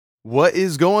What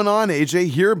is going on? AJ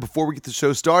here. Before we get the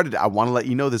show started, I want to let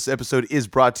you know this episode is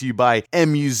brought to you by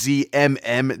MUZMM.com.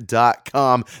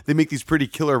 They make these pretty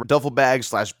killer duffel bag /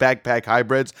 backpack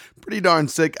hybrids. Pretty darn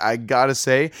sick, I gotta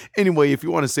say. Anyway, if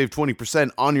you want to save 20%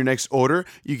 on your next order,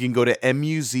 you can go to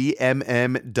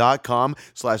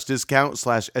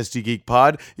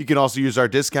MUZMM.com/discount/SDGeekPod. You can also use our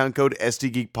discount code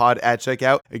SDGeekPod at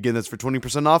checkout. Again, that's for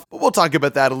 20% off, but we'll talk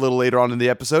about that a little later on in the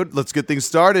episode. Let's get things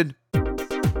started.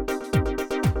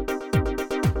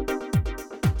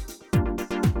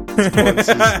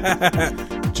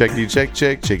 Checkity check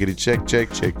check, chickity check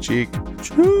check, check cheek.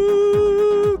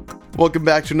 Welcome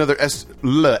back to another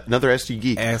SD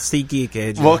Geek. SD Geek,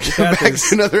 AJ. Welcome back to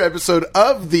another episode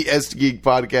of the SD Geek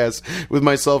podcast with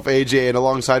myself, AJ, and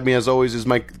alongside me, as always, is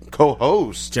my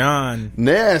co-host, John.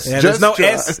 Ness. Yeah, there's no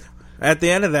S at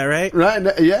the end of that, right?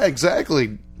 Right. Yeah,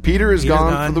 exactly. Peter's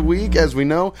gone for the week, as we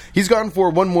know. He's gone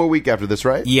for one more week after this,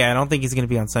 right? Yeah, I don't think he's going to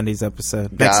be on Sunday's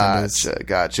episode.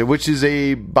 Gotcha. Which is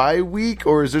a bye week,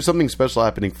 or is there something special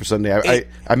happening for Sunday?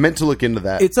 I meant to look into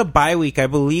that. It's a bye week. I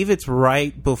believe it's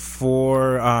right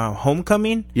before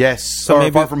Homecoming. Yes. So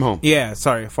maybe, Far From Home. Yeah,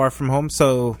 sorry, Far From Home.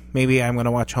 So maybe I'm going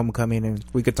to watch Homecoming and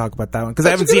we could talk about that one. Because I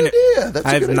haven't seen it.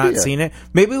 I have not seen it.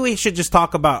 Maybe we should just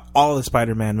talk about all the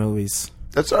Spider-Man movies.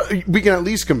 We can at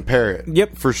least compare it.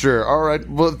 Yep. For sure. All right.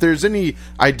 Well, if there's any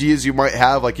ideas you might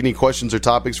have, like any questions or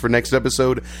topics for next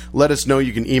episode, let us know.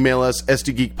 You can email us,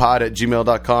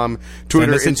 sdgeekpod@gmail.com,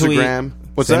 Twitter, Instagram.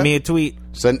 What's that? Send me a tweet.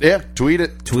 Tweet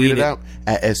it. Tweet it out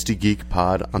at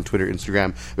sdgeekpod on Twitter,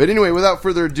 Instagram. But anyway, without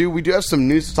further ado, we do have some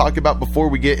news to talk about before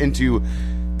we get into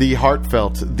the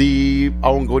heartfelt. I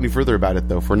won't go any further about it,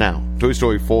 though, for now. Toy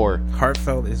Story 4.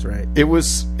 Heartfelt is right. It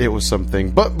was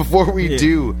something. But before we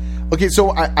do... Okay,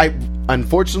 so I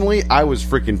unfortunately, I was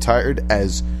freaking tired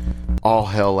as all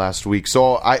hell last week.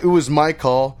 So it was my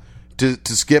call to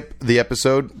skip the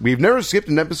episode. We've never skipped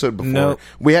an episode before. Nope.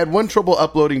 We had one trouble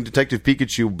uploading Detective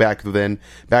Pikachu back in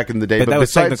the day. But that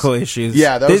was technical issues.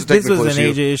 Yeah, that was a technical issue. This was an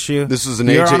AJ issue. This was an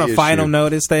AJ issue. You're on a final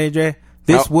notice, AJ.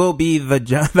 This will be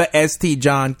the ST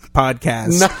John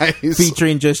podcast. Nice.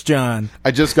 Featuring just John.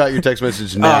 I just got your text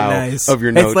message now of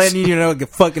your notes. It's letting you know to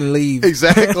fucking leave.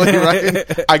 Exactly, right?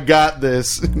 I got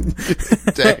this. It's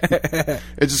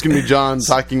just going to be John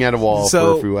talking at a wall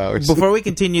for a few hours. Before we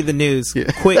continue the news,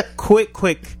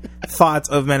 quick thoughts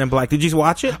of Men in Black. Did you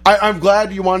watch it? I'm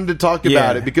glad you wanted to talk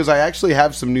about it because I actually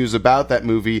have some news about that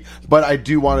movie, but I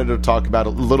do wanted to talk about it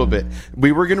a little bit.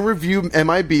 We were going to review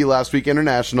MIB last week,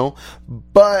 International,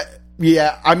 but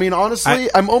yeah, I mean, honestly,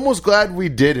 I'm almost glad we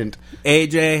didn't.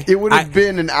 AJ. It would have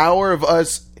been an hour of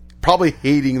us probably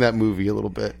hating that movie a little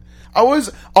bit.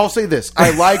 I'll say this.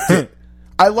 I liked it.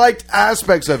 I liked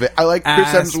aspects of it. I liked Chris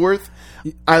Hemsworth.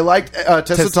 I liked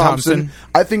Tessa Thompson.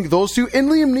 I think those two,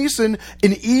 and Liam Neeson,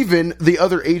 and even the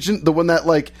other agent, the one that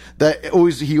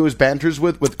he always banters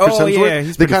with Chris Hemsworth.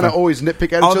 Yeah, they kind of always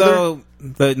nitpick at each other.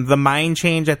 The mind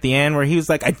change at the end where he was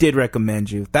like, "I did recommend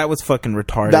you." That was fucking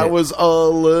retarded. That was a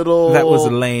little. That was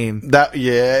lame.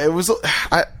 It was.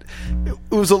 It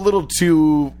was a little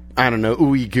too. I don't know,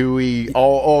 ooey gooey.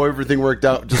 Everything worked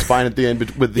out just fine at the end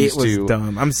with these two. It was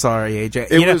dumb. I'm sorry,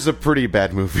 AJ. It was a pretty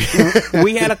bad movie.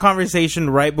 We had a conversation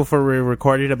right before we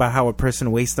recorded about how a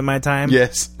person wasted my time.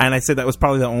 Yes. And I said that was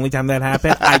probably the only time that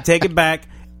happened. I take it back.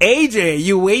 AJ,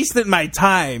 you wasted my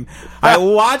time. I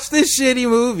watched this shitty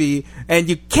movie and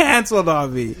you canceled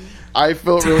on me. I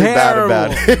felt really bad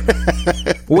about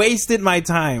it. Wasted my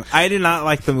time. I did not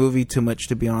like the movie too much,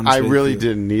 to be honest. I really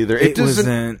didn't either. It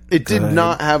did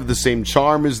not have the same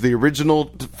charm as the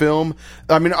original film.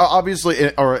 I mean,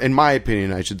 obviously, or in my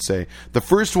opinion, I should say, the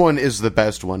first one is the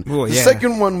best one. The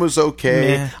second one was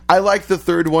okay. Meh. I like the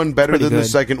third one better than the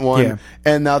second one. Yeah.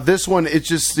 And now this one, it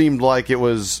just seemed like it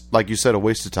was, like you said, a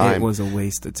waste of time. It was a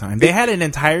waste of time. They had an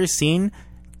entire scene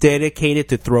dedicated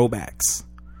to throwbacks.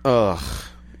 Ugh.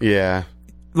 Yeah.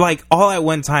 Like, all at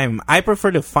one time. I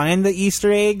prefer to find the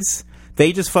Easter eggs.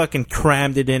 They just fucking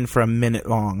crammed it in for a minute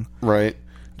long. Right.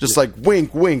 Just like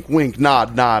wink, wink, wink,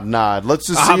 nod, nod, nod. Let's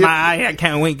just see I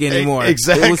can't wink anymore.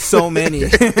 Exactly. It was so many.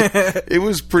 It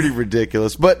was pretty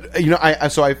ridiculous. But,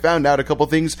 I found out a couple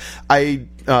things. What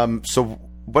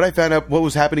I found out, what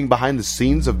was happening behind the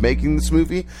scenes of making this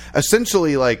movie,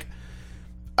 essentially, like,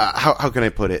 how can I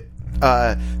put it?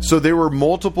 So there were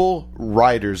multiple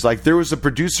writers. Like, there was a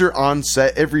producer on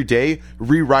set every day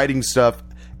rewriting stuff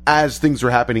as things were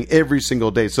happening every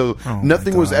single day. So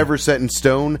nothing was ever set in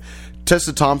stone.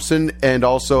 Tessa Thompson and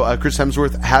also Chris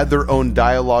Hemsworth had their own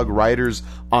dialogue writers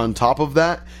on top of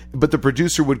that, but the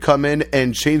producer would come in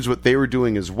and change what they were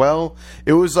doing as well.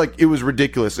 It was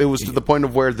ridiculous. It was to the point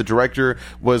of where the director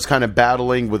was kind of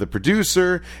battling with a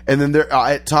producer, and then there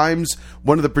at times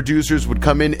one of the producers would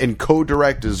come in and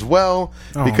co-direct as well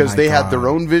because they had their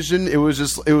own vision. It was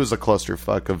a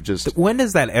clusterfuck of just. When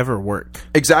does that ever work?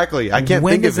 Exactly, I can't think of it.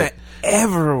 When does that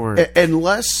ever work?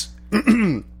 Unless.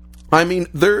 I mean,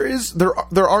 there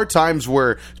are times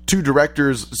where two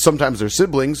directors, sometimes they're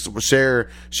siblings, share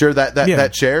that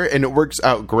chair, and it works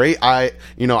out great.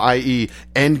 I.e.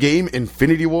 Endgame,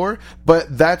 Infinity War,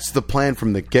 but that's the plan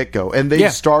from the get go. And they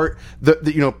start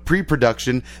the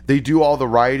pre-production. They do all the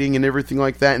writing and everything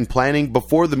like that and planning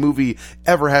before the movie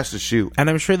ever has to shoot. And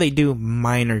I'm sure they do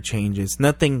minor changes,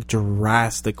 nothing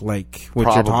drastic like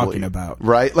what you're talking about,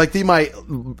 right? Like they might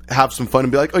have some fun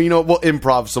and be like, we'll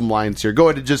improv some lines here. Go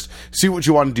ahead and just see what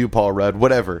you want to do, Paul Rudd,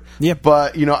 whatever. Yeah.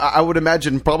 But, I would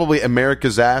imagine probably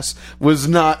America's Ass was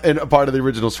not a part of the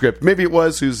original script. Maybe it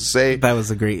was, who's to say? That was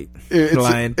a great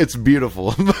line. It's beautiful.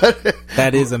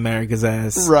 That is America's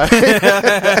Ass. Right.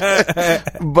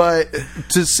 But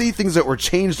to see things that were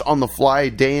changed on the fly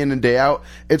day in and day out,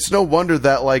 it's no wonder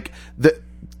that,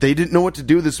 they didn't know what to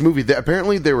do with this movie.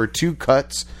 Apparently, there were 2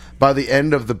 cuts by the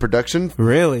end of the production.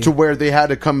 Really? To where they had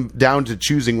to come down to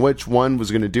choosing which one was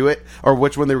going to do it or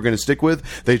which one they were going to stick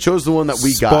with. They chose the one that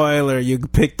we got. Spoiler, you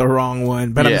picked the wrong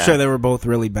one, but I'm sure they were both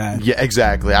really bad. Yeah,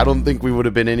 exactly. I don't think we would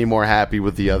have been any more happy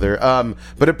with the other.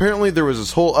 But apparently there was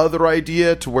this whole other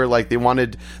idea to where they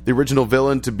wanted the original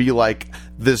villain to be like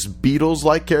this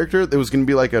Beatles-like character. It was going to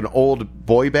be like an old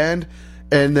boy band.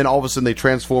 And then all of a sudden they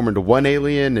transform into one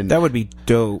alien, and that would be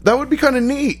dope. That would be kind of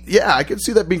neat. Yeah, I could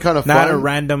see that being kind of fun. Not a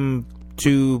random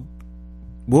 2.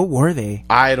 What were they?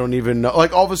 I don't even know.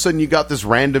 Like all of a sudden you got this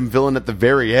random villain at the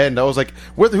very end. I was like,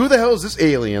 who the hell is this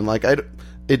alien? Like it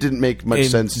didn't make much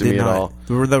sense to me at all.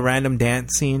 The random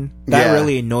dance scene that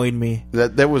really annoyed me.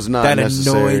 That was not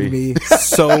necessary. That annoyed me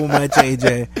so much,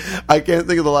 AJ. I can't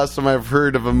think of the last time I've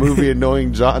heard of a movie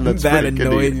annoying John. That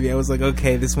annoyed me. I was like,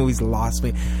 okay, this movie's lost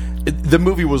me. The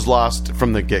movie was lost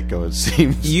from the get-go, it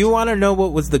seems. You want to know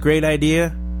what was the great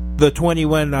idea? The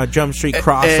 21 Jump Street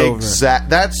crossover.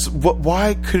 That's what.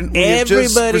 Why couldn't we have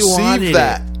just received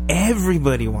that?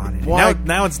 Everybody wanted it.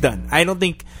 Now it's done. I don't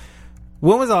think.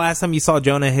 When was the last time you saw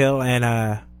Jonah Hill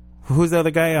and who's the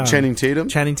other guy? Channing Tatum.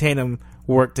 Channing Tatum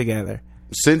work together.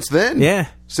 Since then,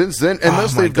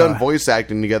 unless they've done voice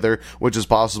acting together, which is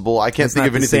possible. I can't think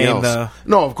of anything else. Though.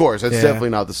 No, of course, it's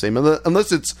definitely not the same.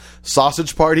 Unless it's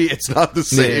Sausage Party, it's not the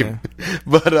same. Yeah.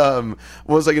 But what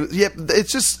was I gonna? Yeah,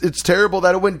 it's terrible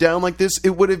that it went down like this.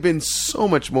 It would have been so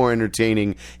much more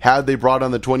entertaining had they brought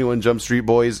on the 21 Jump Street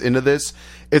Boys into this.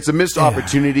 It's a missed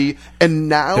opportunity, and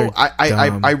now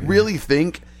I really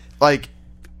think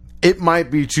it might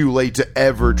be too late to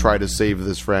ever try to save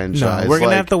this franchise. No, we're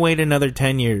going to have to wait another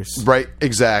 10 years. Right,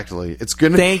 exactly. It's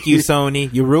gonna. Thank you,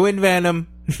 Sony. You ruined Venom.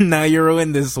 Now you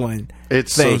ruined this one.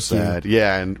 It's so sad.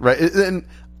 Yeah, and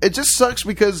it just sucks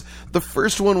because the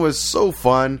first one was so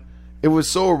fun. It was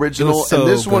so original, and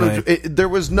this one there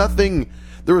was nothing.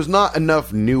 There was not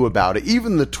enough new about it.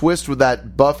 Even the twist with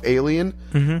that buff alien,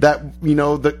 that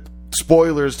the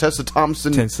spoilers, Tessa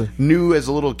Thompson knew as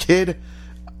a little kid.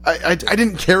 I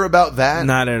didn't care about that.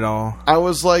 Not at all. I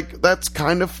was like, that's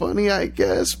kind of funny, I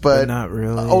guess, but not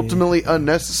really. Ultimately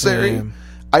unnecessary. Damn.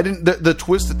 I didn't. The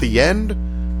twist at the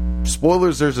end.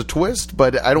 Spoilers. There's a twist,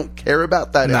 but I don't care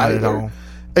about that not either. At all.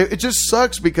 It just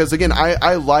sucks because again,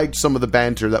 I liked some of the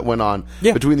banter that went on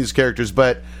between these characters,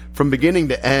 but from beginning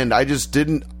to end, I just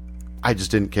didn't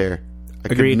care.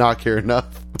 Could not care enough.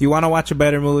 You want to watch a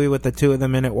better movie with the 2 of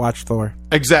them in it? Watch Thor.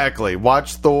 Exactly.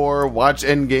 Watch Thor. Watch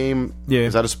Endgame. Yeah.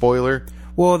 Is that a spoiler?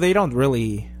 Well, they don't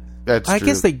really. That's I true.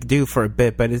 guess they do for a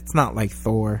bit, but it's not like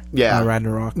Thor. Yeah.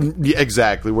 Ragnarok. Yeah,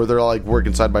 exactly. Where they're all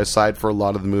working side by side for a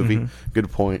lot of the movie.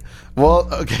 Good point.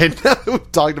 Well, okay. Now that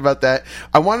we've talked about that,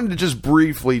 I wanted to just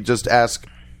briefly ask.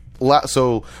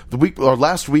 So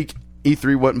last week,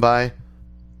 E3 went by.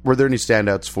 Were there any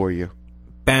standouts for you?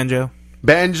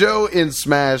 Banjo in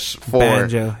Smash 4.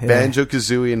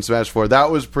 Banjo-Kazooie in Smash 4. That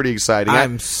was pretty exciting.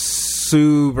 I'm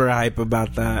super hype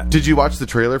about that. Did you watch the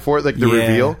trailer for it? The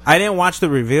reveal? I didn't watch the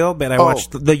reveal, but I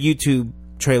watched the YouTube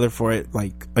trailer for it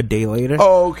a day later.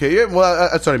 Oh, okay. Yeah, well,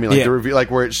 that's what I mean. The reveal,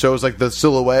 where it shows the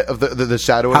silhouette of the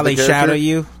shadow of the character. How they shadow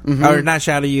you. Or not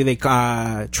shadow you, they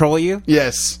troll you.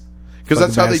 Yes. Because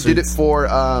that's how they did it for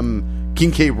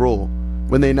King K. Rool.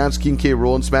 when they announced King K.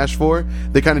 Rool in Smash 4,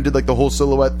 they kind of did like the whole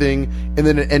silhouette thing, and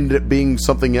then it ended up being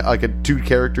something like two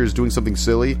characters doing something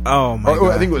silly. Oh my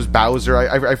god! I think it was Bowser.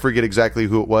 I forget exactly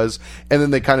who it was, and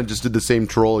then they kind of just did the same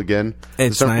troll again.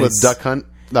 It's nice. With Duck Hunt.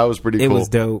 That was pretty cool. It was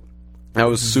dope. That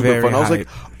was super fun. I was like,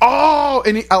 oh!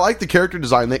 And I like the character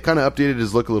design. They kind of updated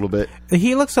his look a little bit.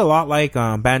 He looks a lot like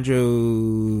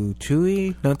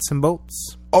Banjo-Tooie, Nuts and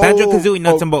Bolts. Banjo-Kazooie,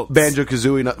 Nuts and Bolts.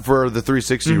 Banjo-Kazooie for the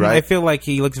 360, right? I feel like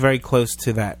he looks very close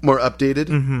to that. More updated?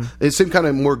 Mm-hmm. It's same kind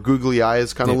of more googly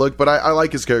eyes kind of look, but I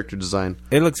like his character design.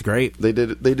 It looks great. They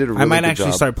did a really good job. I might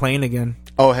actually start playing again.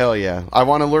 Oh, hell yeah. I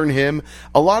want to learn him.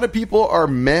 A lot of people are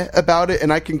meh about it,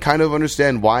 and I can kind of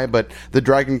understand why, but the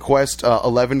Dragon Quest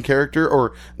 11 character,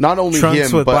 or not only Trunks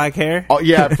him, with but black hair? Oh,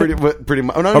 yeah, pretty much.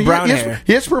 Oh, no, or brown hair.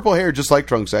 He has purple hair, just like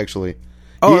Trunks, actually.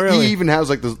 Oh, really? He even has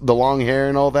like the long hair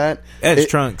and all that. It's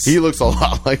Trunks. He looks a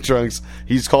lot like Trunks.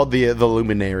 He's called the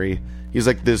Luminary. He's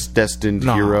like this destined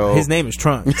hero. His name is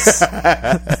Trunks. Call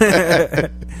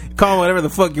him whatever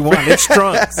the fuck you want. It's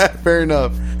Trunks. Fair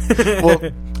enough. Well,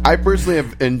 I personally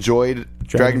have enjoyed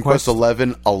Dragon Quest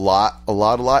 11 a lot.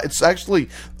 It's actually,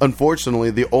 unfortunately,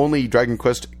 the only Dragon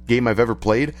Quest game I've ever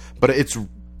played, but it's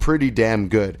pretty damn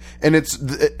good. And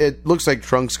it looks like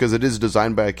Trunks because it is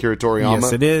designed by Akira Toriyama.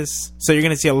 Yes, it is. So you're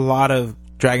going to see a lot of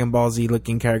Dragon Ball Z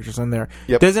looking characters in there.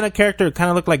 Yep. Doesn't a character kind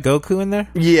of look like Goku in there?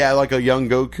 Yeah, like a young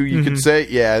Goku, you could say.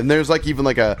 Yeah, and there's like even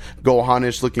like a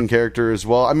Gohan-ish looking character as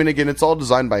well. I mean, again, it's all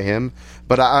designed by him,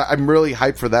 but I'm really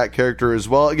hyped for that character as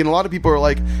well. Again, a lot of people are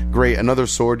like, great, another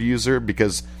sword user,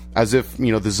 because as if,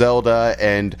 you know, the Zelda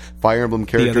and Fire Emblem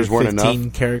characters weren't enough.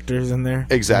 15 characters in there.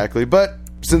 Exactly, but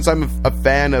since I'm a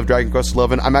fan of Dragon Quest XI,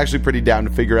 I'm actually pretty down to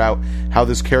figure out how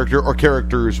this character or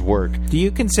characters work. Do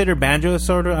you consider Banjo a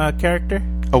sword character?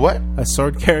 A what? A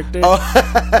sword character? Oh.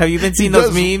 Have you been seeing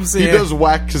those memes? He does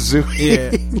whack Kazooie.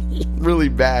 Yeah. Really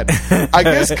bad. I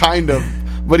guess kind of.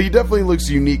 But he definitely looks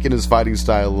unique in his fighting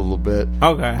style a little bit.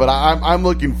 Okay. But I'm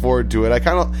looking forward to it.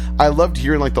 I loved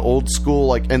hearing like the old school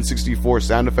like N64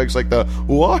 sound effects, like the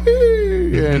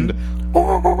wahee and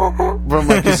from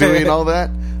like Kazooie and all that.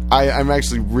 I'm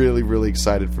actually really, really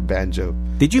excited for Banjo.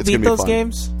 Did you beat those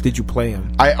games? Did you play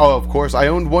them? Of course. I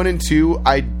owned 1 and 2.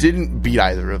 I didn't beat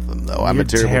either of them, though. I'm a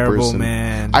terrible person.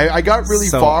 Man. I got really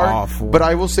far, awful. But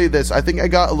I will say this. I think I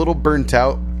got a little burnt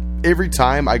out every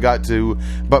time I got to...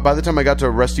 But by the time I got to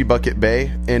Rusty Bucket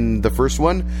Bay in the first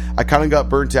one, I kind of got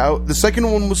burnt out. The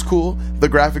second one was cool. The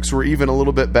graphics were even a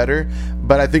little bit better.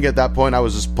 But I think at that point I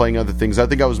was just playing other things. I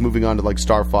think I was moving on to like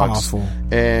Star Fox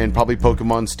and probably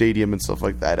Pokemon Stadium and stuff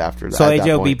like that after that. So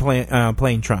AJ will be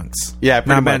playing Trunks. Yeah,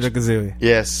 pretty much. Banjo-Kazooie.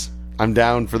 Yes. I'm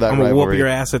down for that. I'm gonna whoop your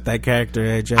ass with that character,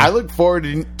 AJ. I look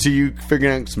forward to you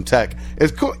figuring out some tech.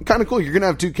 It's cool, kind of cool. You're gonna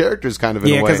have two characters, kind of in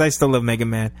a way. Yeah, because I still love Mega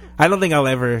Man. I don't think I'll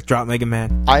ever drop Mega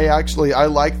Man. I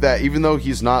like that. Even though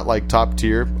he's not like top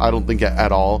tier, I don't think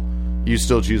at all. You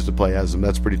still choose to play as him.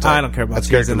 That's pretty tough. I don't care about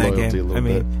tiers in that game. I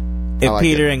mean, if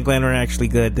Peter and Glenn were actually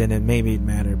good, then it maybe it'd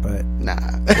matter. But nah,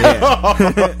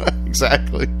 yeah.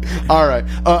 Exactly. All right.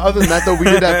 Other than that, though, we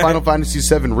did have Final Fantasy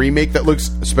VII remake that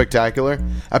looks spectacular.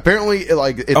 Apparently,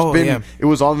 it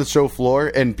was on the show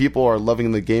floor, and people are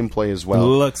loving the gameplay as well. It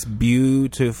looks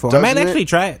beautiful. I might actually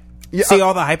try it. Yeah, see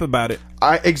all the hype about it.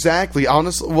 Exactly.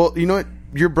 Honestly, well, you know what?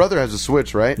 Your brother has a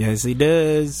Switch, right? Yes, he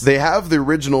does. They have the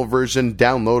original version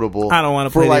downloadable. I don't want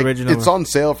to play the original. It's on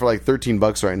sale for like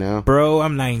 $13 right now. Bro,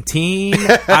 I'm 19.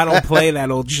 I don't play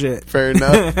that old shit. Fair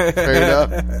enough. Fair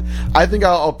enough. I think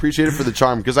I'll appreciate it for the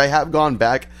charm, because I have gone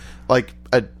back like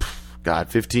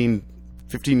 15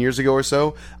 years ago or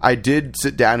so. I did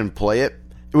sit down and play it.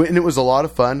 And it was a lot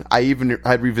of fun. I even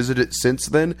had revisited it since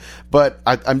then. But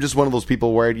I'm just one of those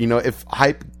people where, you know, if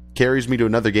hype carries me to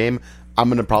another game, I'm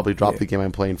going to probably drop the game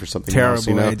I'm playing for something else.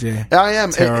 You know? AJ. I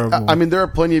am. Terrible. I mean, there are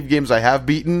plenty of games I have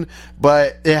beaten,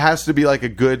 but it has to be like a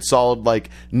good, solid, like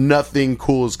nothing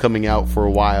cool is coming out for a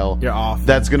while. You're off.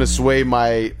 That's going to sway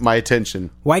my attention.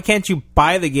 Why can't you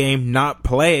buy the game, not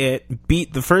play it,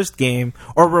 beat the first game,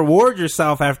 or reward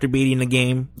yourself after beating the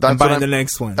game and buying the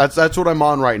next one? That's what I'm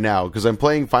on right now, because I'm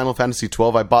playing Final Fantasy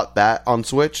 12. I bought that on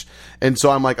Switch, and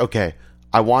so I'm like, okay,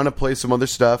 I want to play some other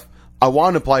stuff. I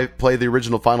want to play the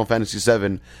original Final Fantasy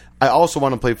VII. I also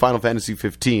want to play Final Fantasy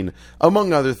 15,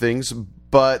 among other things,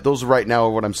 but those right now are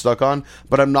what I'm stuck on.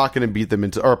 But I'm not going to beat them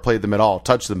or play them at all,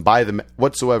 touch them, buy them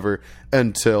whatsoever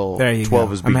until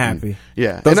 12 is beaten. I'm happy.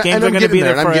 Yeah, those games are going to be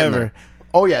there forever.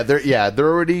 Oh yeah, they're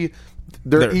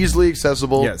easily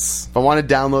accessible. Yes. If I want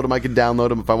to download them, I can download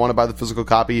them. If I want to buy the physical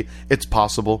copy, it's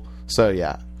possible. So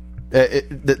yeah,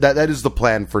 that is the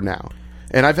plan for now.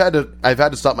 And I've had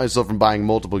to stop myself from buying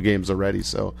multiple games already,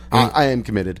 so I am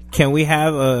committed. Can we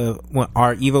have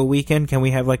our Evo weekend? Can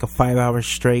we have like a 5 hour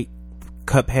straight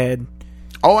Cuphead?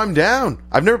 Oh, I'm down.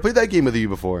 I've never played that game with you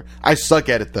before. I suck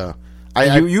at it though.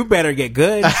 You better get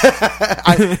good.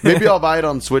 Maybe I'll buy it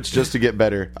on Switch just to get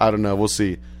better. I don't know. We'll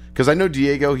see. Because I know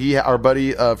Diego, our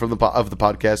buddy from the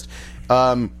podcast,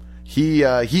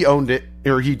 he owned it,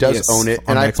 or he does own it,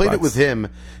 and I played it with him.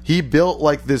 He built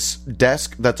like this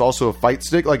desk that's also a fight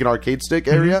stick, like an arcade stick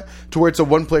area, to where it's a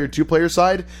 1-player, 2-player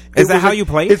side. Is that how you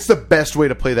play it? It's the best way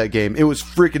to play that game. It was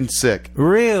freaking sick.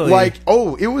 Really? Like,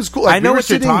 it was cool. Like, I know what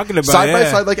you're talking about. Side by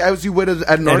side, like as you would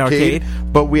at an arcade,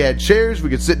 but we had chairs, we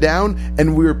could sit down,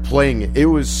 and we were playing it. It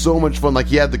was so much fun. Like,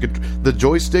 he had the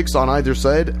joysticks on either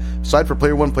side for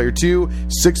player 1, player 2,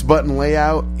 6-button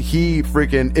layout. He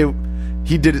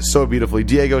did it so beautifully.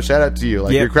 Diego, shout out to you.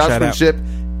 Like, your craftsmanship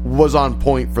was on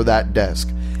point for that desk.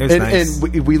 It was nice.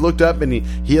 And we looked up, and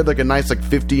he had like a nice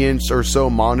 50-inch or so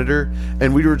monitor,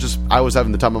 and I was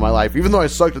having the time of my life. Even though I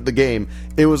sucked at the game,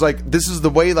 it was like, this is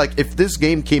the way, like, if this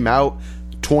game came out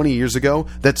 20 years ago,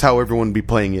 that's how everyone would be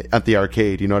playing it at the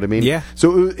arcade, you know what I mean? Yeah.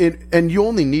 So and you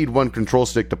only need one control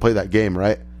stick to play that game,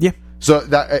 right? Yeah. So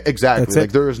that exactly,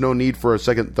 like, there is no need for a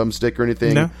second thumbstick or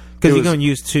anything. No, because you're going to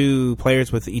use 2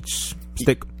 players with each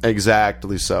stick.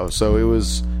 Exactly. So it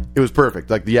was perfect.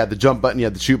 Like, you had the jump button, you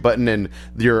had the shoot button, and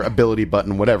your ability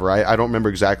button, whatever. I don't remember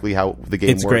exactly how the game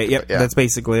worked. It's great. Yep, that's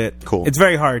basically it. Cool. It's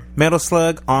very hard. Metal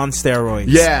Slug on steroids.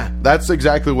 Yeah, that's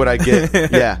exactly what I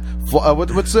get. Yeah.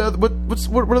 What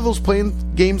are those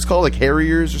playing games called? Like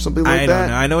Harriers or something like that? I don't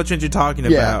know. I know what you're talking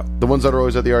about. The ones that are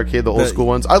always at the arcade, the old school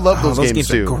ones. I love those games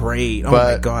too. Are great. Oh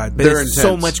my god. But there's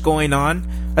so much going on.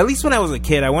 At least when I was a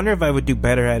kid, I wonder if I would do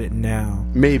better at it now.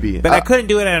 Maybe. But I couldn't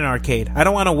do it at an arcade. I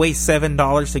don't want to waste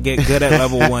 $7 to get good at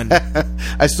level 1.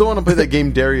 I still want to play that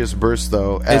game Darius Burst,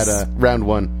 though, at round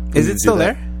 1. Is it still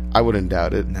there? I wouldn't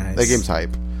doubt it. Nice. That game's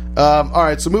hype. All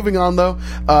right, so moving on, though.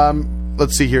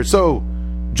 Let's see here. So,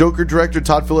 Joker director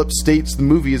Todd Phillips states the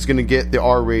movie is going to get the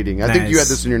R rating. I think you had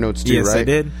this in your notes, too, right? Yes, I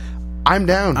did. I'm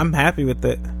down. I'm happy with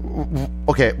it.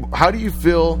 Okay, how do you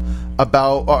feel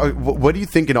about what do you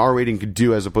think an R rating could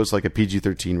do as opposed to like a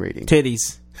PG-13 rating?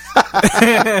 Titties.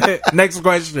 Next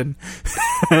question.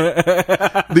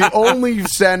 The only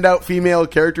standout female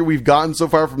character we've gotten so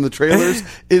far from the trailers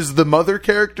is the mother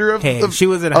character of. Hey, she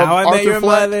was in How I Met Your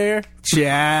Mother.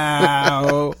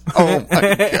 Ciao. Oh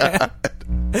my god.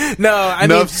 No, I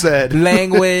Enough said.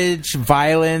 Language,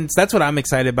 violence. That's what I'm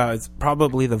excited about. It's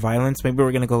probably the violence. Maybe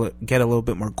we're gonna get a little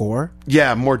bit more gore.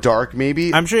 Yeah, more dark.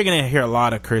 Maybe. I'm sure you're gonna hear a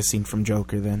lot of cursing from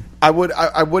Joker. Then I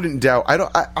wouldn't doubt. I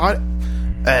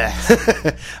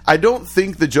don't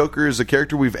think the Joker is a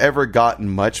character we've ever gotten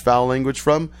much foul language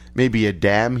from. Maybe a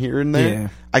damn here and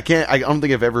there. Yeah. I don't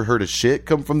think I've ever heard a shit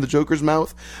come from the Joker's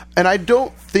mouth, and I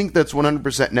don't think that's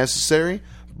 100% necessary.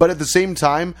 But at the same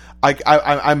time,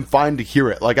 I'm fine to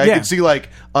hear it. Like, I could see, like,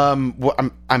 I'm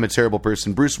a terrible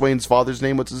person. Bruce Wayne's father's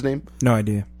name, what's his name? No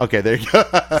idea. Okay, there you go.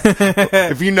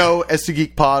 If you know SC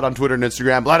Geek Pod on Twitter and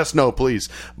Instagram, let us know, please.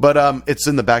 But it's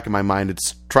in the back of my mind.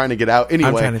 It's trying to get out. Anyway,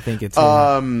 I'm trying to think it's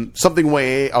something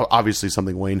Wayne, obviously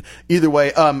something Wayne. Either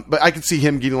way, but I could see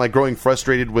him getting, like, growing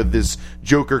frustrated with this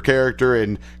Joker character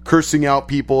and cursing out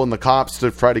people and the cops to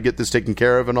try to get this taken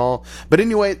care of and all. But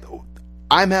anyway,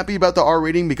 I'm happy about the R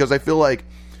rating because I feel like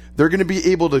they're going to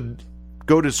be able to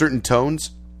go to certain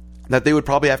tones that they would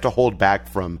probably have to hold back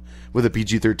from with a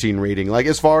PG-13 rating. Like,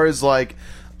 as far as, like,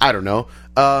 I don't know.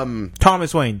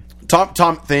 Thomas Wayne.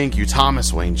 Thank you,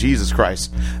 Thomas Wayne. Jesus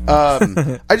Christ. I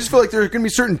just feel like there are going to be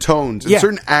certain tones and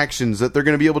certain actions that they're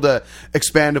going to be able to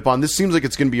expand upon. This seems like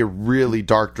it's going to be a really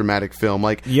dark, dramatic film.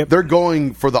 Like, they're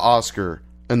going for the Oscar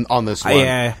on this one.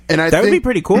 Yeah, and that would be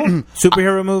pretty cool.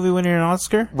 Superhero movie winning an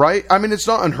Oscar, right? I mean, it's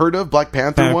not unheard of. Black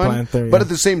Panther won, but at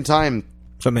the same time,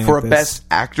 something for like a best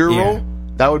actor role,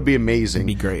 that would be amazing.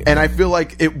 It'd be great. And I feel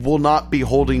like it will not be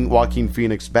holding Joaquin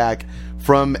Phoenix back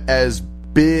from as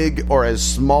big or as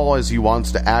small as he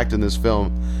wants to act in this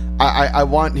film. I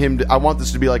want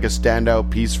this to be like a standout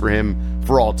piece for him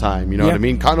for all time. You know what I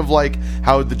mean? Kind of like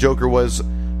how the Joker was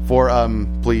for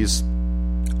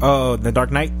The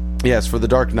Dark Knight. Yes, for The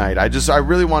Dark Knight. I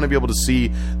really want to be able to see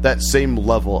that same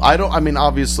level.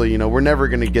 Obviously, we're never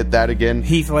going to get that again.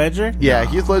 Heath Ledger? Yeah,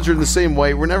 Heath Ledger in the same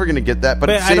way. We're never going to get that,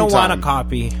 but at the same time, I don't want a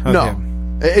copy. No.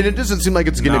 And it doesn't seem like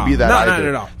it's going to be that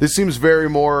either. No. This seems very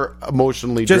more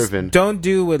emotionally driven. Don't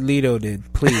do what Leto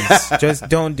did, please. Just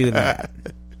don't do that.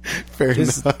 Fair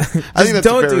enough. I think that's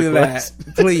don't do request.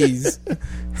 That, please.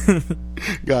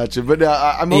 Gotcha. But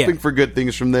I'm hoping for good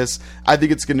things from this. I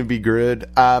think it's going to be good.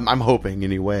 I'm hoping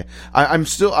anyway.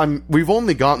 We've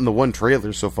only gotten the one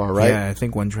trailer so far, right? Yeah, I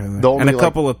think one trailer and a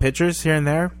couple of pictures here and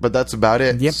there. But that's about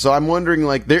it. Yep. So I'm wondering,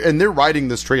 they're writing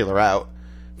this trailer out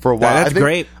for a while. That's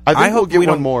great. I think we'll get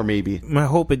one more, maybe. I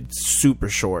hope it's super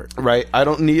short. Right. I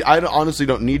honestly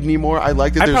don't need any more. I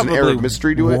like that there's an air of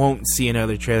mystery to it. I won't see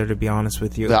another trailer, to be honest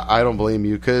with you. I don't blame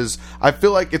you, because I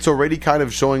feel like it's already kind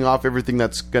of showing off everything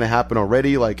that's going to happen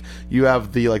already. Like, you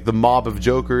have the mob of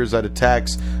Jokers that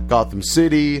attacks Gotham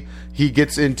City. He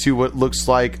gets into what looks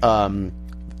like in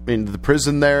the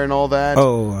prison there and all that.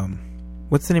 Oh,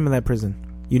 what's the name of that prison?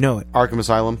 You know it. Arkham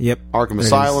Asylum. Yep. Arkham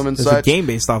Asylum and There's such. There's a game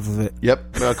based off of it.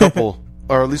 Yep. A couple.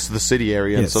 Or at least the city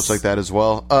area and such like that as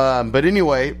well. But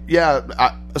anyway,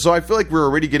 yeah. So I feel like we're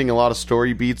already getting a lot of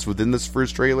story beats within this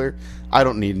first trailer. I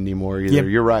don't need any more either. Yep.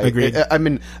 You're right. Agreed.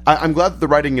 I'm glad that they're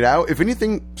writing it out. If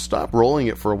anything, stop rolling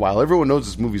it for a while. Everyone knows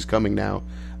this movie's coming now.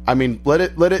 I mean, let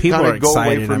it kind of go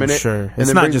away for a minute, sure. and it's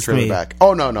then not bring just the trailer me. back.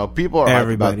 Oh no, people are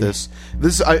hyped about this.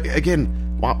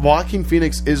 Again, Joaquin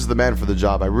Phoenix is the man for the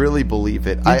job. I really believe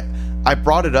it. Yeah. I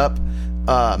brought it up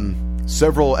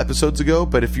several episodes ago,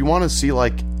 but if you want to see,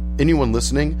 anyone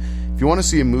listening, if you want to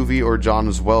see a movie, or John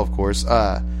as well, of course,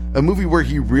 a movie where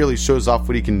he really shows off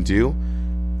what he can do,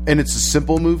 and it's a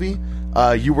simple movie,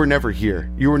 You Were Never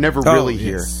Here. You Were Never Really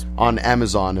Here on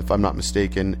Amazon, if I'm not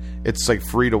mistaken. It's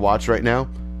free to watch right now.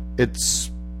 It's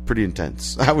pretty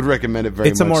intense. I would recommend it very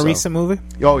much. It's a more recent movie?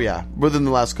 Oh yeah, within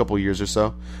the last couple of years or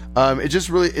so. It just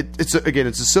really it's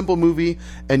a simple movie,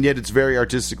 and yet it's very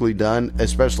artistically done,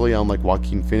 especially on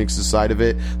Joaquin Phoenix's side of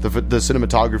it. The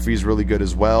cinematography is really good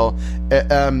as well.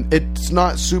 It's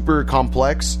not super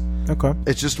complex. Okay.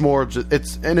 It's just more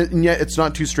and yet it's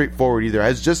not too straightforward either. It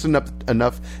has just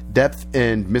enough depth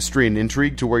and mystery and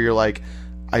intrigue to where you're like,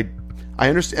 I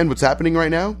understand what's happening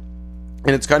right now.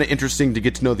 And it's kind of interesting to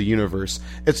get to know the universe.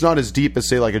 It's not as deep as,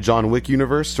 say, a John Wick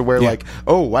universe, to where,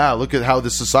 oh, wow, look at how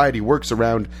this society works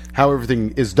around how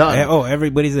everything is done.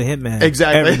 Everybody's a hitman.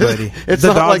 Exactly. Everybody.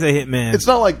 The dog's a hitman. It's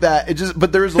not like that.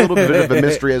 But there is a little bit of a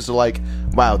mystery as to,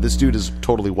 wow, this dude is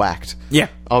totally whacked. Yeah.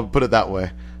 I'll put it that way.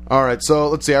 All right, so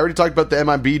let's see. I already talked about the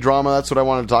MIB drama. That's what I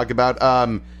wanted to talk about.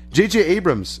 J.J.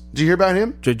 Abrams. Did you hear about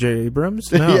him? J.J.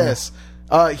 Abrams? No. Yes.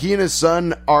 He and his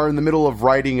son are in the middle of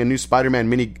writing a new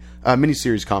Spider-Man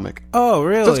miniseries comic. Oh,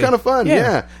 really? So it's kind of fun.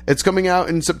 Yeah. It's coming out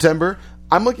in September.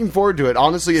 I'm looking forward to it.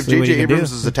 Honestly, if J.J.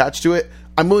 Abrams is attached to it,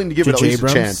 I'm willing to give it at least a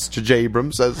chance. J.J.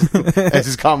 Abrams, as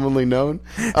he's commonly known.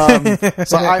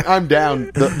 So I'm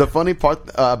down. The funny part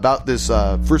about this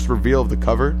first reveal of the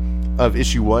cover of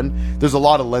issue 1, there's a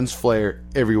lot of lens flare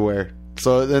everywhere.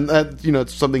 So then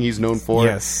it's something he's known for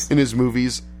in his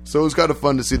movies. So it was kind of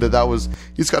fun to see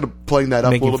he's kind of playing that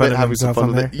up a little bit, having some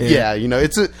fun with it. Yeah,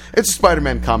 it's a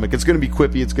Spider-Man comic. It's going to be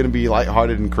quippy. It's going to be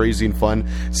lighthearted and crazy and fun.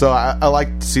 So I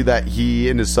like to see that he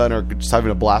and his son are just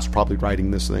having a blast probably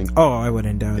writing this thing. Oh, I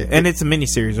wouldn't doubt it. And it's a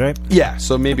miniseries, right? Yeah,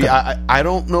 so maybe I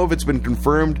don't know if it's been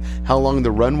confirmed how long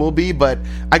the run will be, but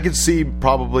I could see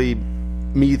probably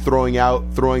me throwing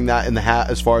that in the hat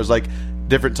as far as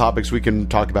different topics we can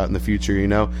talk about in the future,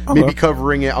 maybe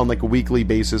covering it on a weekly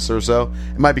basis or so.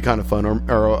 It might be kind of fun,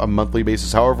 or a monthly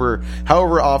basis, however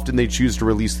often they choose to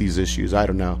release these issues. I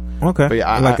don't know. Okay. But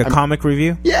yeah, a comic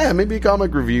review? Yeah, maybe a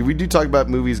comic review. We do talk about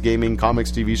movies, gaming,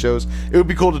 comics, TV shows. It would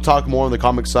be cool to talk more on the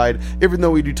comic side, even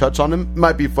though we do touch on them. It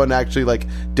might be fun to actually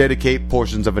dedicate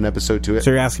portions of an episode to it.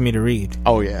 So you're asking me to read?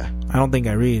 Oh yeah. I don't think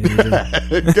I read.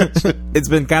 It's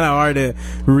been kind of hard to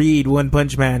read One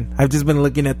Punch Man. I've just been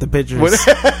looking at the pictures.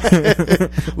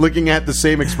 Looking at the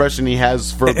same expression he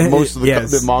has for most of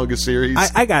the manga series.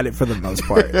 I got it for the most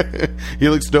part. He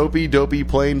looks dopey,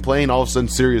 plain, all of a sudden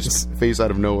serious face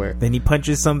out of nowhere. Then he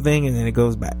punches something and then it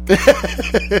goes back.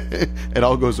 It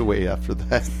all goes away after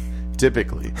that,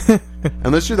 typically.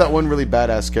 Unless you're that one really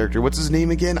badass character. What's his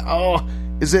name again? Oh,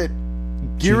 is it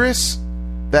Geras?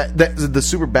 That the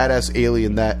super badass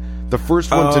alien, that the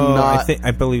first one to not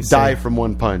I believe die from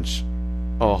one punch.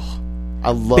 Oh,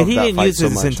 I love that fight so much. But he didn't use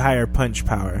his entire punch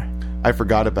power. I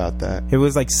forgot about that. It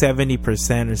was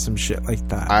 70% or some shit like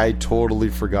that. I totally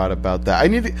forgot about that.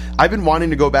 I've been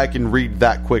wanting to go back and read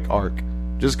that quick arc,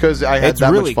 just because I had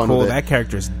that much fun with it. That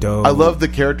character's dope. I love the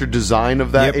character design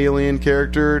of that alien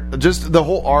character. Just the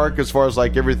whole arc, as far as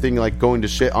everything going to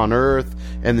shit on Earth,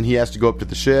 and then he has to go up to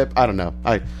the ship. I don't know.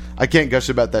 I can't gush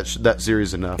about that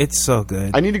series enough. It's so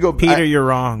good. I need to go. Peter, you're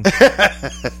wrong.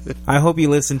 I hope you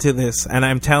listen to this, and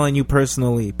I'm telling you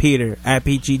personally, Peter at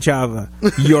Peachy Chava,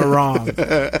 you're wrong.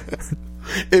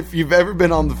 If you've ever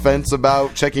been on the fence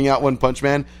about checking out One Punch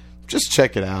Man, just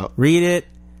check it out. Read it.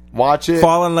 Watch it.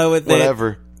 Fall in love with whatever.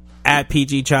 it. At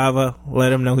PG Chava,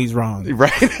 let him know he's wrong.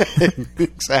 Right.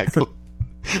 Exactly.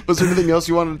 Was there anything else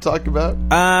you wanted to talk about?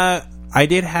 I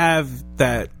did have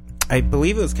that. I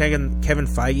believe it was Kevin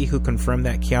Feige who confirmed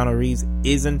that Keanu Reeves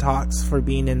is in talks for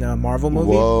being in a Marvel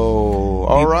movie. Whoa!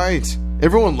 All right,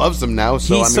 everyone loves him now.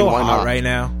 So he's I mean, so why hot not? right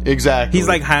now. Exactly. He's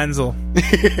like Hansel.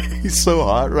 He's so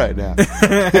hot right now.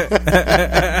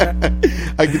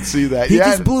 I can see that. He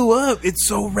just blew up. It's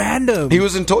so random. He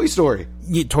was in Toy Story.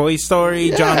 Toy Story,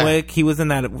 yeah. John Wick. He was in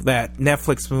that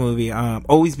Netflix movie,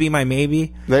 Always Be My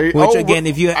Maybe. Again,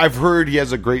 I've heard he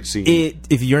has a great scene.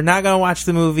 If you're not gonna watch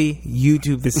the movie,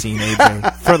 YouTube the scene,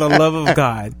 AJ. For the love of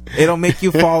God, it'll make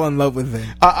you fall in love with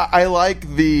him. I like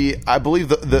I believe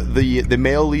the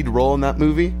male lead role in that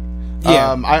movie.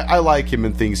 Yeah, I like him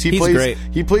in things. He's great.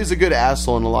 He plays a good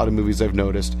asshole in a lot of movies. I've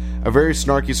noticed a very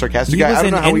snarky, sarcastic guy. I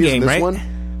don't know how he is in this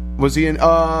one. Was he in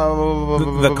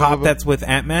the cop that's with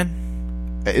Ant-Man?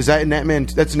 Is that in Ant-Man?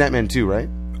 That's in Ant-Man 2, right?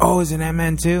 Oh, is it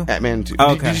Ant-Man 2? Ant-Man 2.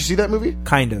 Okay. Did you see that movie?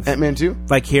 Kind of. Ant-Man 2?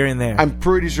 Like here and there. I'm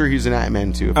pretty sure he's in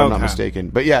Ant-Man 2, if I'm not mistaken.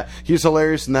 But yeah, he's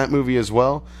hilarious in that movie as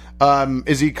well.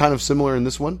 Is he kind of similar in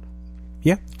this one?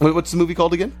 Yeah. What's the movie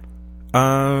called again?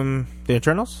 The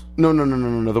Eternals? No.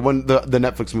 The one, the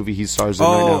Netflix movie he stars in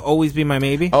right now. Always Be My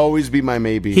Maybe? Always Be My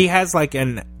Maybe. He has like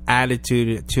an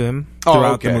attitude to him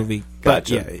throughout the movie.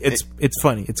 Gotcha. But yeah, it's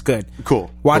funny. It's good.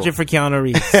 Cool. Watch it for Keanu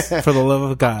Reeves, for the love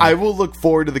of God. I will look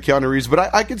forward to the Keanu Reeves,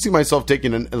 but I can see myself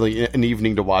taking an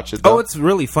evening to watch it, though. Oh, it's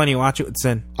really funny. Watch it with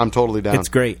Sin. I'm totally down. It's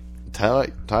great.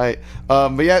 Tight.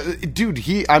 But yeah, dude,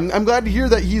 I'm glad to hear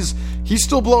that he's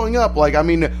still blowing up. Like, I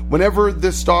mean, whenever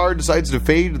this star decides to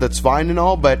fade, that's fine and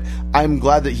all, but I'm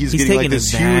glad that he's getting like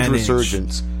this huge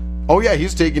resurgence. Oh yeah,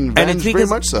 he's taking advantage, very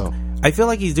much so. I feel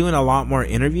like he's doing a lot more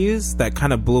interviews that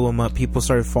kind of blew him up. People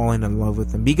started falling in love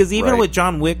with him. Because even with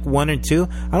John Wick 1 and 2,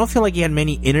 I don't feel like he had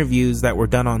many interviews that were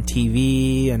done on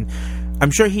TV. And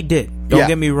I'm sure he did. Don't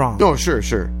get me wrong. No,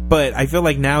 sure. But I feel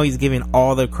like now he's giving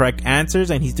all the correct answers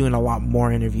and he's doing a lot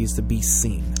more interviews to be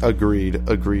seen. Agreed.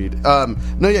 I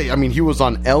mean, he was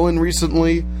on Ellen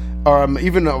recently.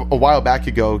 Even a while back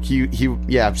ago,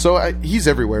 he's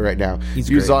everywhere right now.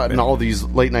 He's on all these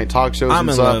late night talk shows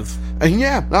and stuff. Love. And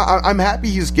yeah, I'm happy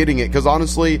he's getting it, because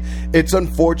honestly, it's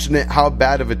unfortunate how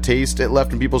bad of a taste it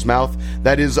left in people's mouth.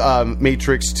 That is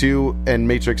Matrix 2 and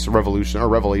Matrix Revolution, or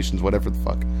Revelations, whatever the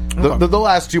fuck. The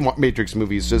last two Matrix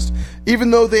movies, just, even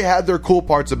though they had their cool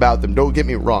parts about them, don't get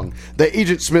me wrong, the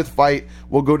Agent Smith fight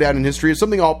will go down in history as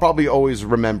something I'll probably always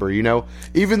remember, you know?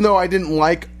 Even though I didn't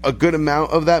like a good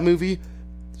amount of that movie,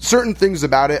 certain things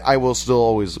about it I will still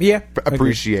always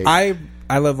appreciate.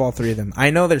 I love all three of them. I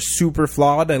know they're super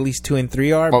flawed, at least 2 and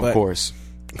 3 are, of course.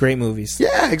 Great movies.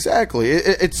 Yeah, exactly.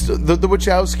 It's the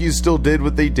Wachowskis still did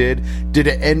what they did. Did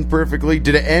it end perfectly?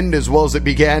 Did it end as well as it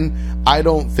began? I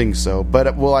don't think so.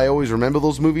 But will I always remember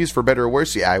those movies, for better or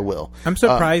worse? Yeah, I will. I'm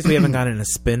surprised we haven't gotten a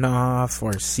spin-off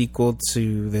or a sequel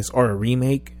to this, or a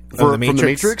remake of The Matrix. From The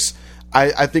Matrix?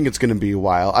 I think it's going to be a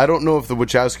while. I don't know if the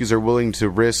Wachowskis are willing to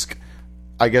risk,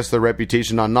 I guess, their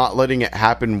reputation on not letting it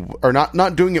happen, or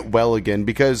not doing it well again,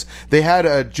 because they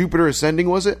had Jupiter Ascending,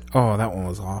 was it? Oh, that one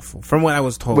was awful. From what I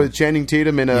was told, with Channing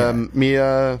Tatum and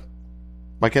Mia.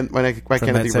 Why can't I think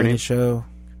of her name? Show.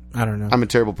 I don't know. I'm a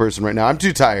terrible person right now. I'm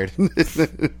too tired.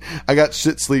 I got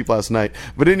shit sleep last night.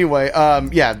 But anyway,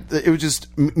 it was just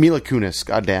Mila Kunis.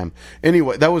 Goddamn.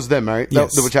 Anyway, that was them, right?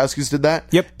 Yes. The Wachowskis did that?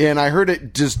 Yep. And I heard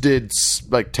it just did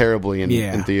like terribly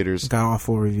in theaters. Got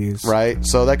awful reviews. Right?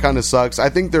 So that kind of sucks. I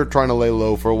think they're trying to lay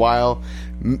low for a while.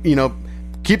 You know,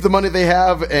 keep the money they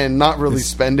have and not really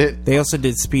spend it. They also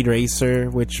did Speed Racer,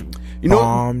 which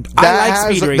bombed. I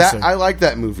like Speed Racer. I like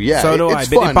that movie. Yeah, so do it's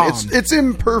fun. It's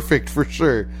imperfect for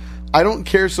sure. I don't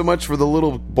care so much for the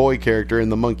little boy character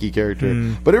and the monkey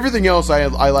character, but everything else I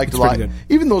liked a lot. Good.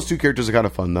 Even those two characters are kind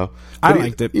of fun though. I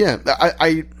liked it. Yeah,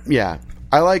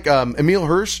 I like Emile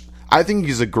Hirsch. I think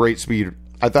he's a great speed.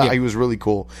 I thought he was really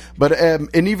cool. But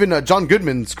and even John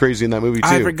Goodman's crazy in that movie too.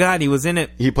 I forgot he was in it.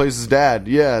 He plays his dad.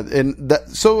 Yeah, and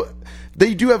so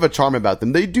they do have a charm about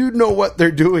them. They do know what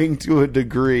they're doing to a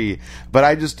degree. But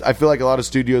I feel like a lot of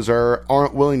studios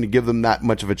aren't willing to give them that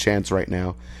much of a chance right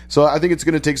now. So I think it's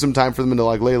going to take some time for them to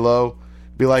like lay low,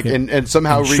 be like, and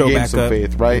somehow regain some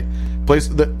faith, right?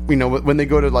 When they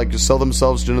go to like just sell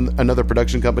themselves to another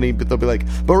production company, but they'll be like,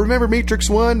 but remember Matrix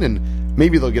 1, and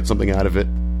maybe they'll get something out of it.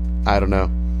 I don't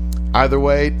know. Either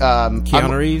way,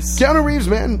 Keanu Reeves. Keanu Reeves,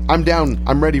 man, I'm down.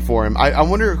 I'm ready for him. I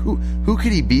wonder who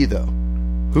could he be though?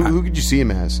 Who could you see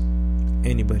him as?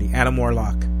 Anybody. Adam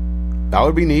Warlock. That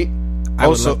would be neat.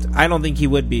 I don't think he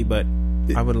would be, but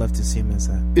I would love to see him as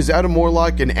that. Is Adam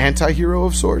Warlock an anti-hero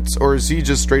of sorts, or is he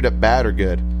just straight up bad or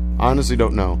good? Honestly,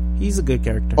 don't know. He's a good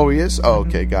character. Oh, he is? Oh,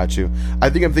 okay, got you. I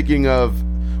think I'm thinking of...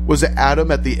 Was it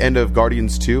Adam at the end of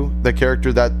Guardians 2? The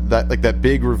character that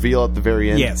big reveal at the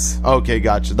very end? Yes. Okay,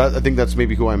 gotcha. I think that's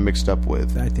maybe who I'm mixed up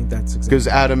with. I think that's exactly... Because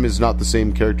Adam is not the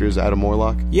same character as Adam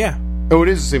Warlock? Yeah. Oh, it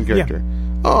is the same character? Yeah.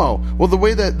 Oh, well, the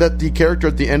way that the character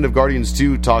at the end of Guardians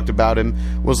 2 talked about him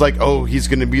was like, oh, he's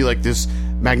going to be like this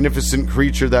magnificent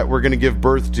creature that we're going to give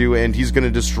birth to, and he's going to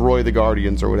destroy the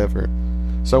Guardians or whatever.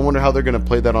 So I wonder how they're going to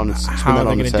play that on its How are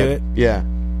they going to do it? Yeah.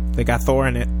 They got Thor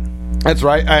in it. That's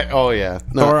right. Oh, yeah.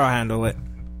 No. Thor will handle it.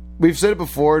 We've said it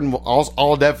before, and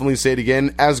I'll definitely say it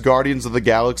again. As Guardians of the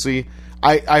Galaxy,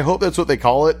 I hope that's what they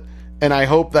call it, and I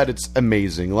hope that it's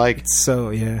amazing. Like,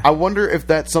 so yeah. I wonder if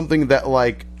that's something that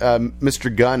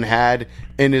Mr. Gunn had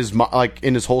in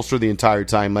his holster the entire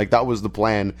time. Like, that was the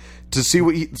plan, to see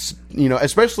what he,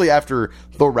 especially after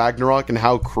Thor Ragnarok and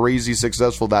how crazy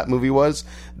successful that movie was.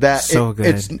 That so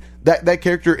good. That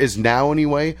character is now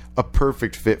anyway a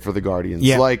perfect fit for the Guardians.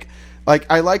 Yeah. Like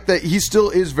I like that he still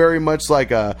is very much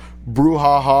like a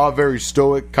brouhaha, very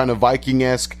stoic, kind of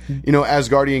Viking-esque,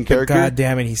 Asgardian character. God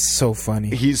damn it, he's so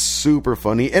funny. He's super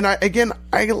funny. And I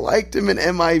liked him in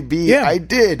MIB. Yeah. I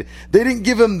did. They didn't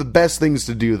give him the best things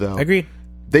to do, though. Agreed.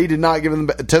 They did not give him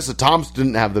Tessa Thompson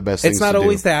didn't have the best things to do. It's not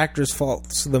always the actor's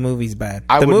fault, so the movie's bad.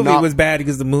 The movie was bad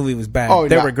because the movie was bad. Oh,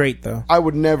 they were great, though. I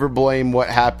would never blame what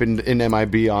happened in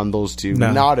MIB on those two.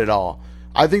 No. Not at all.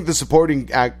 I think the supporting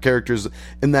characters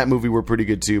in that movie were pretty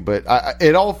good, too. But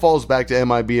it all falls back to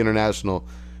MIB International.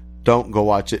 Don't go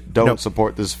watch it. Don't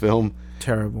support this film.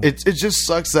 Terrible. It just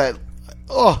sucks that...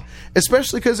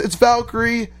 especially because it's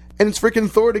Valkyrie... and it's freaking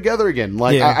Thor together again.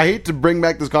 Like, yeah. I hate to bring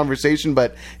back this conversation,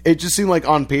 but it just seemed like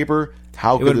on paper,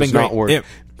 how could this not work? Yeah.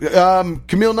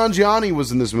 Kumail Nanjiani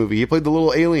was in this movie. He played the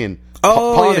little alien.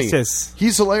 Oh, Pawnee. yes.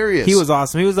 He's hilarious. He was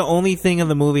awesome. He was the only thing in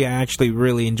the movie I actually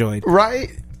really enjoyed.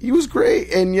 Right? He was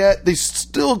great, and yet they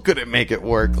still couldn't make it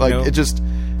work. Like,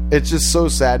 It's just so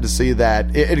sad to see that.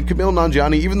 And Kumail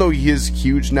Nanjiani, even though he is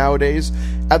huge nowadays,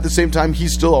 at the same time,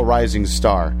 he's still a rising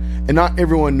star. And not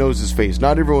everyone knows his face.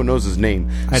 Not everyone knows his name.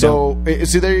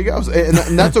 See, there you go.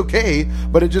 And that's okay,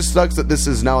 but it just sucks that this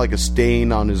is now like a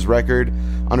stain on his record,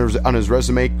 on his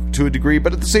resume to a degree.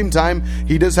 But at the same time,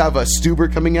 he does have a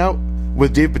Stuber coming out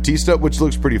with Dave Bautista, which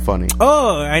looks pretty funny.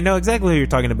 Oh, I know exactly who you're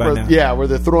talking about now. Yeah, where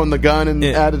they're throwing the gun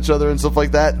at each other and stuff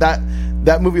like that.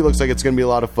 That movie looks like it's going to be a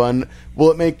lot of fun. Will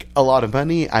it make a lot of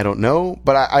money? I don't know,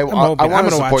 but I want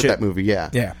to support that movie. Yeah,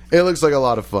 it looks like a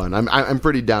lot of fun. I'm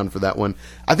pretty down for that one.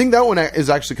 I think that one is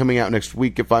actually coming out next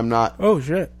week, if I'm not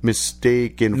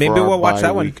mistaken. Maybe we'll watch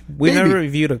that one. We never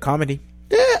reviewed a comedy.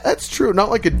 Yeah, that's true. Not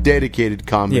like a dedicated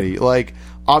comedy. Yeah. Like,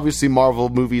 obviously, Marvel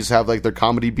movies have like their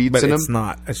comedy beats in them. But it's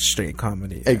not a straight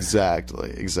comedy. Yeah.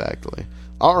 Exactly.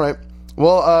 All right.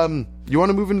 Well, you want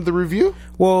to move into the review?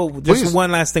 Well, just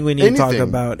one last thing we need to talk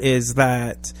about is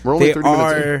that they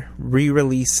are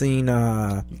re-releasing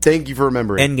thank you for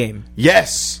remembering. Endgame.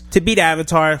 Yes. To beat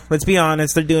Avatar. Let's be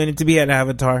honest, they're doing it to beat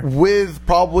Avatar. With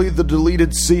probably the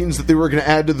deleted scenes that they were going to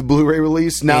add to the Blu-ray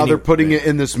release, now they're putting it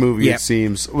in this movie, it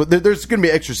seems. There's going to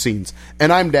be extra scenes,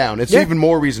 and I'm down. It's even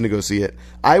more reason to go see it.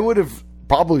 I would have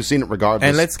probably seen it regardless.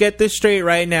 And let's get this straight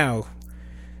right now.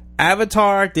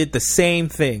 Avatar did the same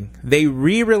thing. They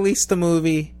re-released the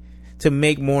movie to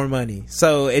make more money.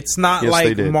 So it's not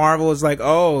like Marvel is like,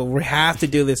 oh, we have to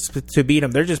do this to beat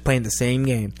them. They're just playing the same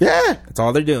game. Yeah. That's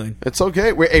all they're doing. It's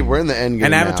okay. We're in the end game.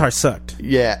 And Avatar now. Sucked.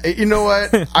 Yeah. You know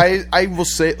what? I will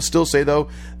still say, though,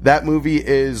 that movie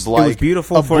is like it was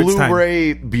beautiful a for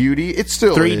Blu-ray beauty. It's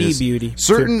still 3D beauty.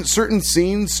 Certain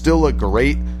scenes still look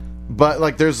great, but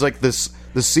like there's like the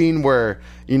scene where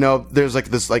there's like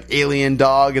this like alien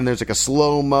dog and there's like a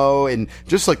slow-mo and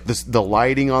just like the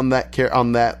lighting on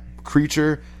that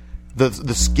creature,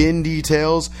 the skin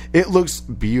details, it looks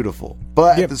beautiful.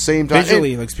 But at the same time,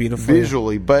 visually it looks beautiful.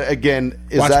 Visually, but again,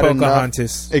 watch that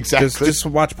Pocahontas. Enough? Exactly. Just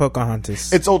watch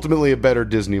Pocahontas. It's ultimately a better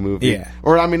Disney movie. Yeah.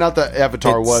 Or I mean, not that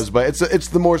Avatar was, but it's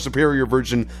the more superior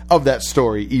version of that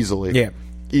story easily. Yeah.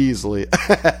 Easily.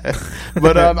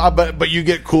 but you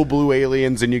get cool blue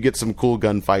aliens and you get some cool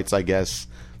gunfights, I guess.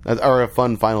 Or a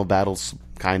fun final battles,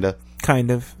 kind of.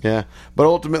 Yeah. But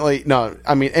ultimately, no,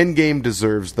 I mean, Endgame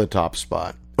deserves the top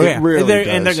spot. It really does.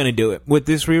 And they're going to do it. With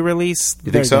this re-release,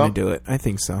 they're going to do it. I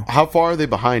think so. How far are they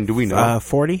behind? Do we know?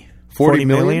 40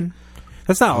 million?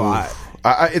 That's not a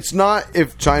lot. It's not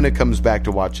if China comes back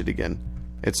to watch it again.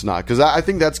 It's not, because I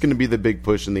think that's going to be the big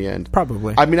push in the end.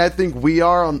 Probably. I mean, I think we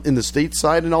are in the States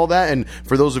side and all that, and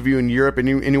for those of you in Europe and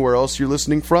anywhere else you're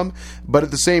listening from, but at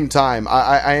the same time,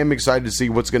 I am excited to see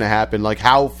what's going to happen. Like,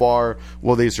 how far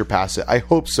will they surpass it? I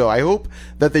hope so. I hope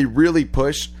that they really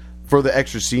push for the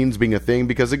extra scenes being a thing,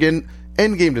 because, again,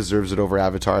 Endgame deserves it over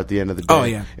Avatar at the end of the day. Oh,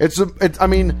 yeah. I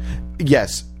mean,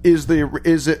 yes. Is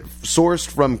it sourced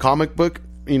from comic book,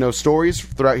 stories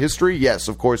throughout history? Yes,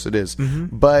 of course it is.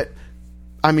 Mm-hmm. But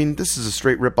I mean, this is a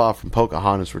straight ripoff from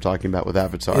Pocahontas we're talking about with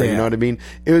Avatar. Yeah. You know what I mean?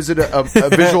 Is it a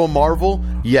visual marvel?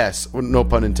 Yes, no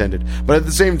pun intended. But at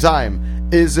the same time,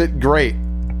 is it great?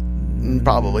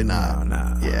 Probably not.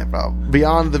 No. Yeah, probably.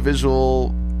 Beyond the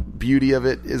visual beauty of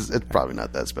it's probably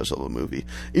not that special of a movie.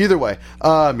 Either way,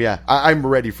 I'm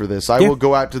ready for this. I will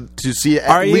go out to see it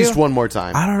at least one more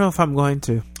time. I don't know if I'm going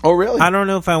to. Oh, really? I don't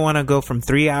know if I want to go from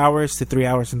 3 hours to 3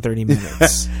 hours and 30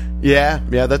 minutes. Yeah,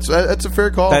 that's a fair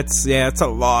call. That's a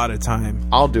lot of time.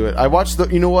 I'll do it. I watched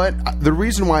the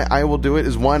reason why I will do it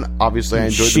is, one, obviously I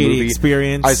enjoyed the movie.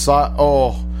 Experience. I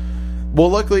saw well,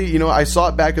 luckily, I saw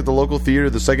it back at the local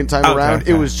theater the second time around.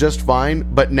 Okay. It was just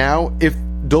fine, but now if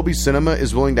Dolby Cinema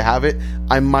is willing to have it,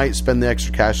 I might spend the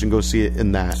extra cash and go see it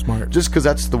in that. Smart. Just because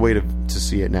that's the way to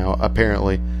see it now,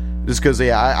 apparently. Just because,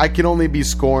 I can only be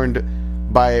scorned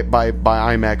by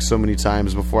IMAX so many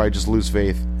times before I just lose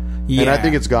faith. Yeah, and I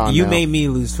think it's gone You now. made me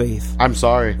lose faith. I'm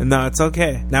sorry. No, it's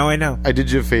okay. Now I know. I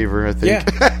did you a favor, I think.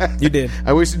 Yeah, you did.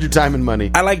 I wasted your time and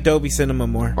money. I like Dolby Cinema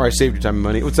more. Or I saved your time and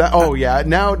money. What's that? Oh, yeah.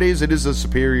 Nowadays, it is a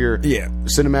superior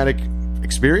cinematic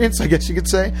experience, I guess you could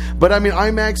say. But I mean,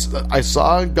 IMAX, I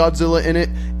saw Godzilla in it,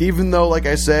 even though, like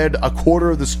I said, a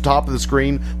quarter of the top of the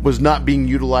screen was not being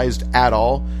utilized at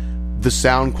all. The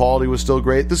sound quality was still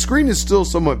great. The screen is still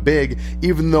somewhat big,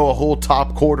 even though a whole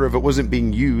top quarter of it wasn't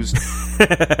being used.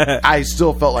 I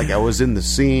still felt like I was in the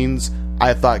scenes.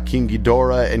 I thought King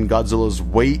Ghidorah and Godzilla's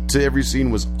weight to every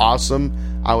scene was awesome.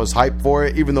 I was hyped for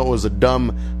it, even though it was a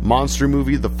dumb monster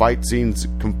movie. The fight scenes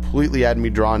completely had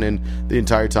me drawn in the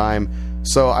entire time.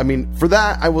 So, I mean, for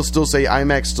that, I will still say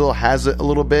IMAX still has it a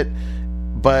little bit.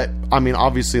 But, I mean,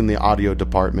 obviously in the audio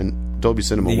department, Dolby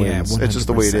Cinema wins. 100%. It's just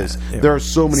the way it is. Yeah. There are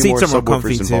so many more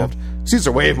subwoofers involved. Seats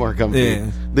are way more comfy. Yeah.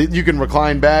 You can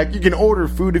recline back. You can order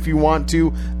food if you want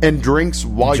to, and drinks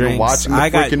while you're watching the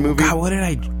freaking movie. God, what did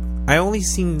I only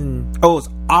seen... Oh, it was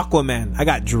Aquaman. I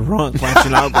got drunk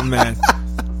watching Aquaman.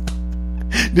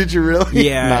 Did you really?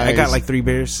 Yeah, nice. I got like 3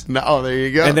 beers. Oh, there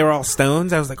you go. And they were all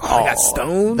stones. I was like, I got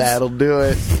stones? That'll do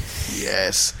it.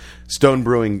 Yes. Stone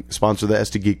Brewing, sponsor the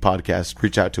SD Geek podcast.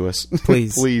 Reach out to us.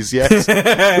 Please. Please, yes.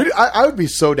 I would be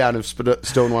so down if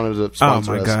Stone wanted to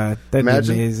sponsor us. Oh, my God. That'd be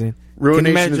amazing.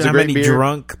 Ruination is a great beer. Can you imagine how many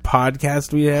drunk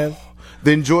podcasts we have?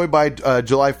 The Enjoy by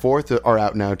July 4th are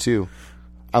out now, too.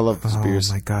 I love those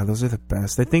beers. Oh, my God. Those are the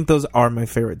best. I think those are my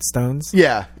favorite Stones.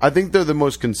 Yeah. I think they're the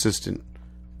most consistent.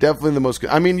 Definitely the most...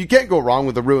 I mean, you can't go wrong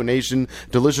with the Ruination,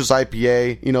 Delicious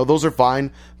IPA. Those are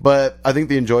fine. But I think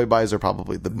the Enjoy Buys are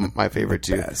probably my favorite,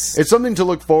 too. Best. It's something to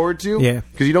look forward to. Yeah.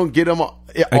 Because you don't get them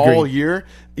all year.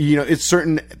 It's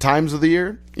certain times of the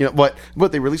year. What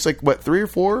they release, 3 or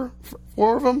 4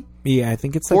 of them? Yeah, I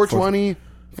think it's 420,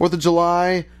 4th of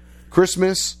July,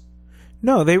 Christmas.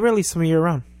 No, they release them year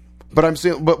round. But I'm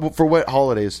saying... But for what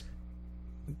holidays?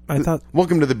 I thought.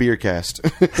 Welcome to the Beer Cast.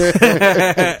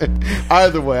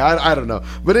 Either way, I don't know.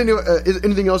 But anyway,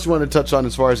 anything else you want to touch on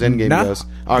as far as Endgame goes?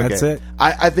 Okay. That's it.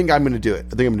 I think I'm going to do it.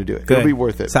 Good. It'll be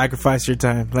worth it. Sacrifice your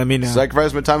time. Let me know.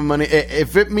 Sacrifice my time and money.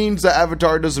 If it means that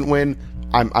Avatar doesn't win,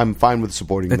 I'm fine with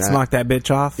supporting that. Let's knock that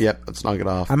bitch off. Yep, let's knock it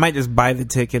off. I might just buy the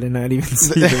ticket and not even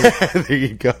see it. There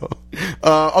you go.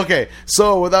 Okay,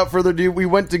 so without further ado, we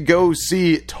went to go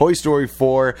see Toy Story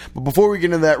 4. But before we get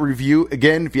into that review,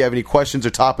 again, if you have any questions or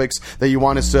topics that you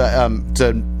want us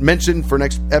to mention for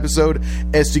next episode,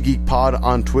 SD Geek Pod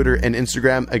on Twitter and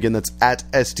Instagram. Again, that's at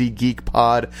SD Geek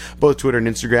Pod, both Twitter and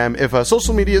Instagram. If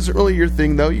social media isn't really your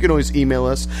thing, though, you can always email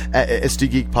us at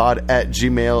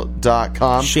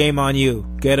sdgeekpod@gmail.com. Shame on you.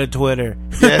 Get a Twitter.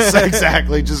 Yes,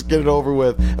 exactly. Just get it over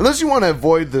with. Unless you want to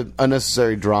avoid the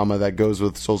unnecessary drama that goes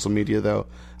with social media, though.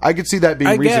 I could see that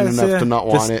being reason enough to not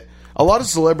want it. A lot of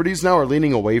celebrities now are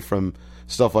leaning away from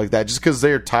stuff like that just because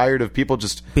they're tired of people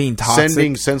just being toxic,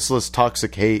 sending senseless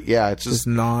toxic hate. Yeah, it's just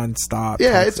non-stop.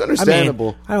 Yeah, toxic. It's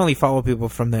understandable. I only follow people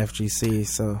from the FGC,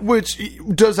 so which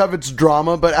does have its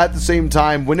drama, but at the same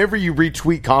time, whenever you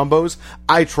retweet combos,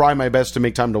 I try my best to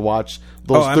make time to watch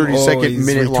those 30-second,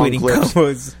 minute-long clips.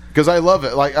 Combos. because I love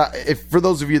it. Like, if for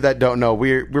those of you that don't know,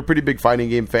 we're pretty big fighting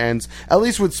game fans. At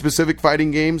least with specific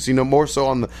fighting games, more so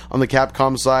on the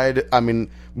Capcom side. I mean,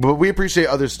 but we appreciate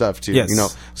other stuff too.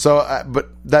 Yes. So, but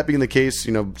that being the case,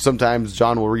 sometimes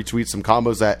John will retweet some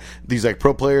combos that these like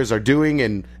pro players are doing,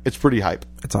 and it's pretty hype.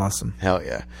 It's awesome. Hell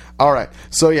yeah. All right.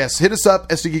 So, yes, hit us up,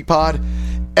 SDGeekPod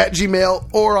at Gmail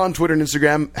or on Twitter and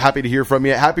Instagram. Happy to hear from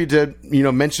you. Happy to,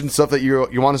 mention stuff that you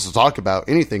want us to talk about.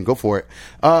 Anything, go for it.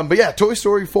 But yeah, Toy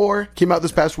Story 4 came out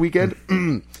this past weekend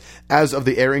as of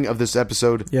the airing of this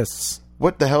episode. Yes.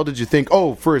 What the hell did you think?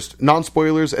 Oh, first,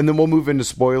 non-spoilers, and then we'll move into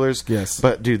spoilers. Yes.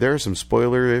 But, dude, there is some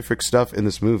spoilerific stuff in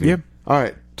this movie. Yep. All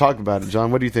right. Talk about it,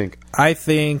 John. What do you think? I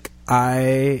think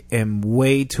I am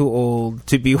way too old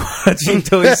to be watching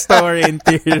Toy Story in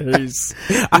theaters.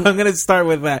 I'm going to start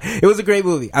with that. It was a great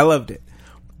movie. I loved it.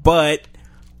 But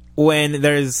when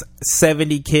there's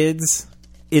 70 kids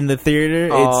in the theater,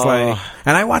 it's like...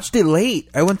 And I watched it late.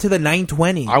 I went to the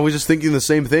 9:20. I was just thinking the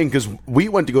same thing, because we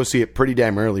went to go see it pretty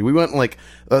damn early. We went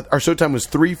our showtime was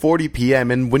 3:40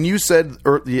 p.m. And when you said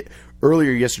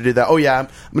earlier yesterday that, I'm going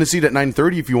to see it at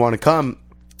 9:30 if you want to come...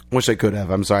 Wish I could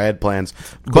have. I'm sorry, I had plans.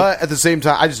 Cool. But at the same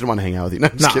time, I just didn't want to hang out with you. No,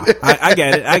 I'm just kidding.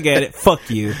 I get it. Fuck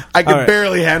you. I can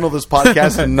barely handle this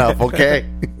podcast enough, okay?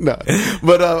 No.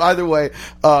 But either way,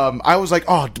 I was like,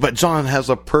 but John has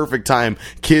a perfect time.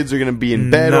 Kids are going to be in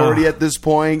bed already at this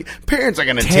point. Parents are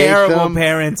going to take them. Terrible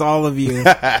parents, all of you.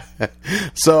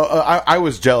 So I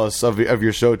was jealous of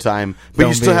your showtime. But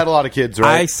you still had a lot of kids,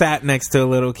 right? I sat next to a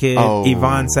little kid.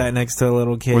 Yvonne sat next to a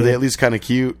little kid. Were they at least kind of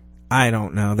cute? I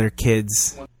don't know. They're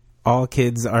kids. All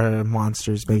kids are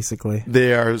monsters, basically.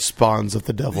 They are spawns of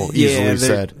the devil, easily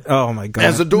said. Oh, my God.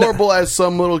 As adorable as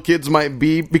some little kids might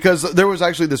be, because there was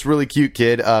actually this really cute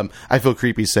kid. I feel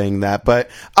creepy saying that,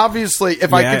 but obviously,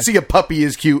 if I could see a puppy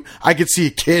is cute, I could see a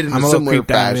kid in a similar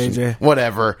fashion.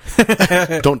 Whatever.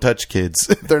 Don't touch kids.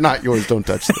 If they're not yours, don't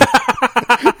touch them.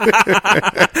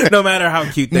 No matter how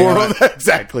cute they are.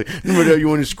 Exactly. No matter how you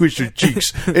want to squish your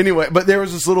cheeks. Anyway, but there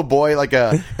was this little boy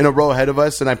in a row ahead of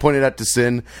us, and I pointed out to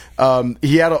Sin.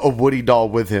 He had a Woody doll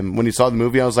with him when he saw the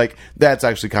movie. I was like, that's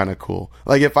actually kind of cool.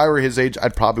 Like, if I were his age,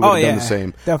 I'd probably would have done the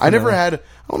same. Definitely. I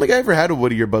don't think I ever had a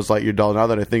Woody or Buzz Lightyear doll, now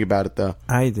that I think about it, though.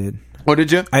 I did. Oh,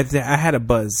 did you? I had a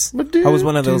Buzz. I was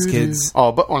one of those kids.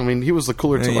 Oh, but I mean, he was the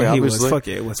cooler toy,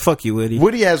 obviously. It was fuck you, Woody.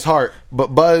 Woody has heart, but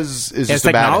Buzz is just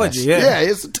technology. A badass. Yeah,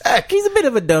 it's a tech. He's a bit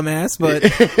of a dumbass, but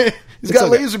he's got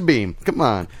a laser beam. Come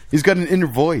on, he's got an inner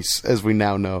voice, as we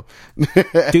now know.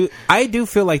 Dude, I do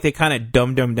feel like they kind of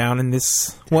dumbed him down in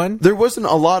this one. There wasn't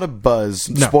a lot of Buzz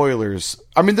spoilers.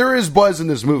 I mean, there is Buzz in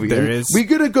this movie. There is. We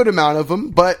get a good amount of them,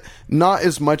 but not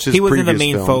as much as he wasn't previous the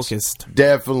main films. focus.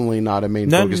 Definitely not a main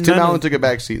focus. Tim Allen took a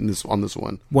back seat on this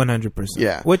one. 100%.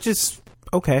 Yeah, which is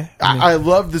okay. I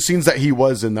love the scenes that he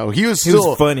was in, though. He was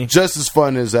still funny, just as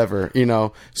fun as ever.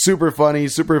 Super funny,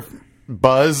 super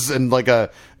Buzz, and like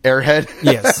a airhead.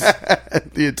 Yes,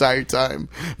 the entire time,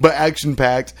 but action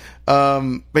packed.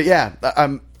 But yeah,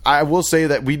 I will say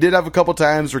that we did have a couple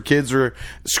times where kids were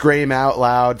screaming out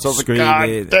loud. So I was like, God,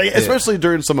 especially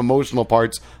during some emotional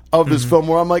parts of this film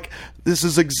where I'm like, this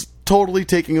is totally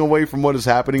taking away from what is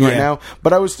happening right now.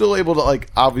 But I was still able to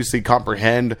obviously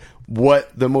comprehend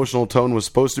what the emotional tone was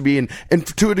supposed to be. And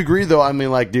to a degree, though, I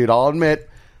mean, dude, I'll admit,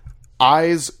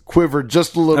 eyes quivered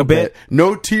just a little bit.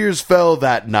 No tears fell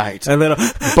that night. A little.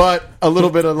 But a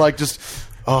little bit of just...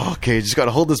 Oh, okay, just got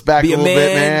to hold this back a little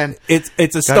bit, man.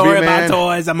 It's a story about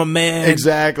toys. I'm a man.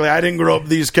 Exactly. I didn't grow up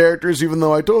with these characters, even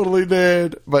though I totally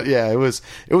did. But yeah, it was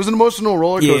an emotional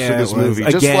roller coaster, this movie.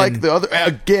 Just like the other.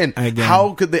 Again,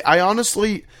 how could they...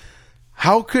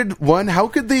 How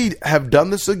could they have done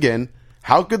this again?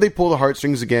 How could they pull the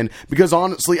heartstrings again? Because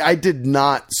honestly, I did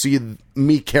not see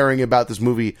me caring about this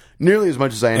movie nearly as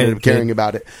much as I ended up caring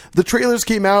about it. The trailers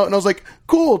came out, and I was like,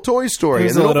 cool, Toy Story.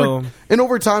 And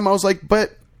over time, I was like,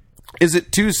 but is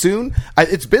it too soon?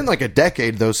 It's been like a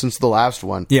decade, though, since the last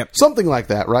one. Yep. Something like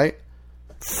that, right?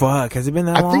 Fuck, has it been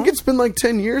that long? I think it's been like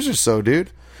 10 years or so,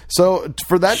 dude. So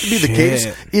for that to be the case,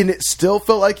 and it still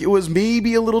felt like it was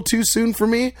maybe a little too soon for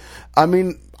me. I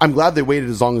mean, I'm glad they waited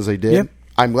as long as they did. Yep.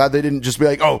 I'm glad they didn't just be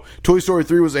like, oh, Toy Story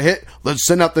 3 was a hit, let's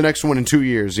send out the next one in 2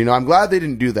 years. I'm glad they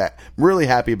didn't do that. I'm really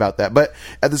happy about that. But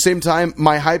at the same time,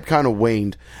 my hype kind of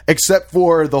waned, except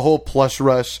for the whole Plush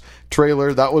Rush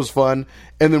trailer. That was fun.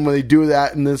 And then when they do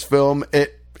that in this film,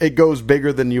 it goes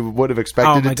bigger than you would have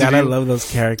expected it to. Oh my God, I love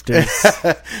those characters.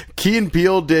 Key and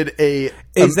Peele did a...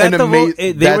 Is that they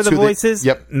were the voices?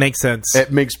 Yep. Makes sense.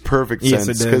 It makes perfect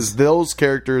sense. Because those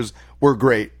characters were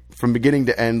great. From beginning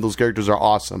to end, those characters are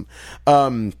awesome.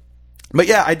 But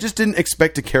yeah, I just didn't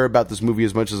expect to care about this movie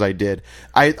as much as I did.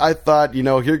 I thought,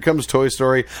 here comes Toy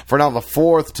Story for now the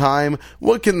 4th time.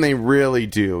 What can they really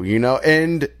do,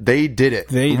 And they did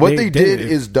it. What they did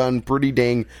is done pretty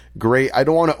dang great. I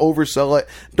don't want to oversell it.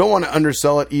 Don't want to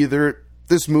undersell it either.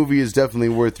 This movie is definitely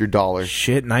worth your dollar.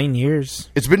 Shit, 9 years.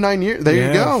 It's been 9 years. There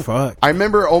you go. Fuck. I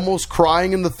remember almost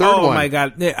crying in the third one. Oh my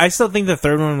God. I still think the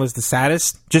third one was the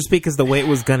saddest just because the way it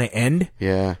was going to end.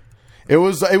 Yeah. It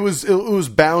was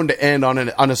bound to end on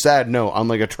a sad note, on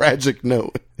like a tragic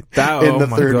note. In the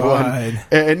third one.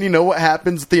 And you know what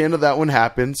happens at the end of that one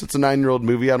happens. It's a 9-year-old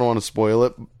movie. I don't want to spoil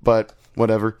it, but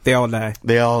whatever. They all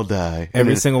die.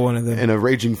 Every single one of them. In a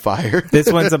raging fire. This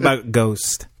one's about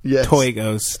Ghost. Yes. Toy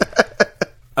Ghost.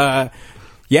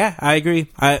 Yeah, I agree.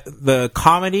 The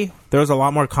comedy, there was a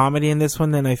lot more comedy in this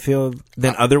one than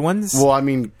other ones. Well, I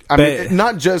mean,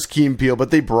 not just Key and Peele,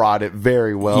 but they brought it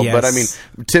very well. Yes. But I mean,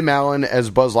 Tim Allen as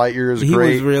Buzz Lightyear is great.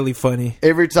 He was really funny.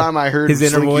 Every time I heard his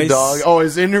inner Slinky voice. Dog,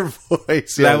 his inner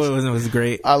voice. Yes. That was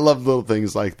great. I love little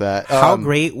things like that. How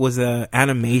great was the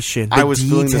animation? I was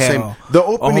feeling the same. The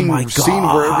opening scene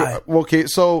where, okay,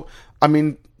 so I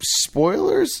mean.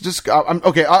 Spoilers?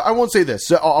 Okay. I won't say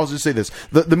this. I'll just say this.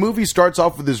 The movie starts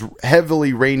off with this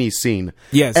heavily rainy scene.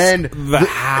 Yes, and the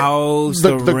house,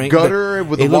 the gutter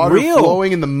with the water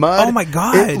flowing in the mud. Oh my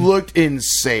God, it looked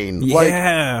insane.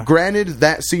 Yeah. Like, granted,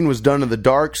 that scene was done in the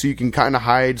dark, so you can kind of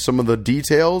hide some of the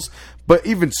details. But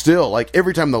even still, like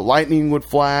every time the lightning would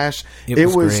flash, it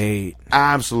was great.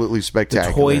 Absolutely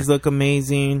spectacular. The toys look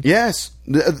amazing. Yes.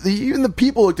 Even the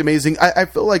people looked amazing. I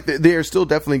feel like they are still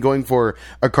definitely going for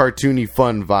a cartoony,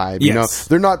 fun vibe. Yes.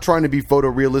 They're not trying to be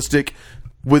photorealistic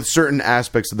with certain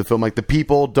aspects of the film. Like the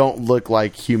people don't look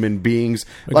like human beings,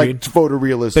 like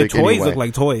photorealistic. The toys look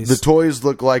like toys. The toys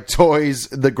look like toys.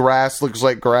 The grass looks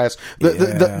like grass.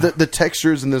 The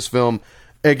textures in this film.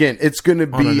 Again, it's going to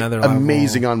be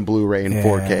amazing on Blu-ray and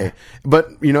 4K.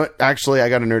 But, actually, I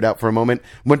got to nerd out for a moment.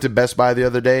 Went to Best Buy the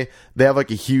other day. They have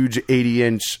like a huge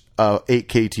 80-inch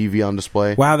 8K TV on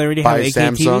display. Wow, they already have 8K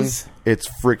Samsung. TVs? It's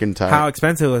freaking tight. How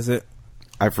expensive was it?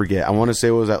 I forget. I want to say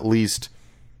it was at least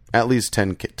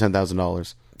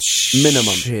 $10,000.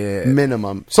 Minimum. Shit.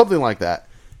 Minimum. Something like that.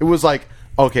 It was like,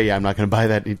 okay, yeah, I'm not going to buy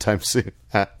that anytime soon.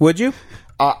 Would you?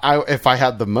 If I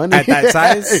had the money. At that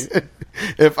size?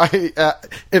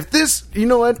 If this,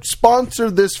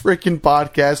 sponsor this freaking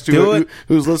podcast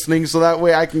who's listening, so that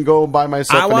way I can go buy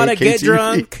myself. I want to get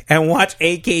drunk and watch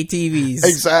 8K TVs.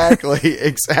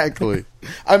 Exactly.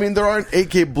 I mean, there aren't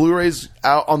 8K Blu-rays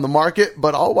out on the market,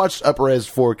 but I'll watch Up-Res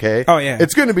 4K. Oh yeah,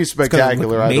 it's going to be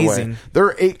spectacular. Either way, there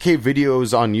are 8K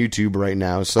videos on YouTube right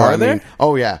now. So are there?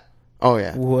 Oh yeah.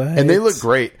 What? And they look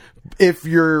great. If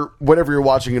whatever you're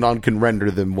watching it on can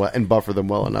render them and buffer them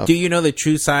well enough. Do you know the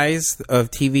true size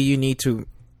of TV you need to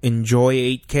enjoy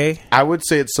 8K? I would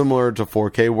say it's similar to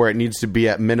 4K, where it needs to be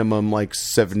at minimum like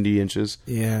 70 inches.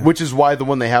 Yeah. Which is why the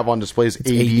one they have on display is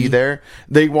 80 there.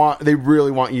 They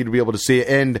really want you to be able to see it.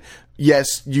 And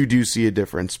yes, you do see a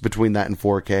difference between that and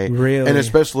 4K. Really? And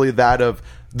especially that of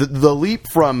the leap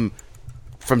from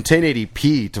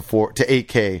 1080p to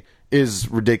 8K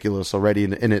is ridiculous already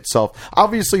in itself.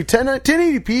 Obviously,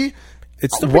 1080p,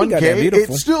 it's still 1K.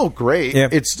 It's still great. Yeah.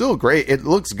 It's still great. It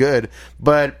looks good,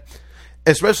 but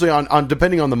especially on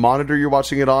depending on the monitor you're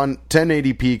watching it on,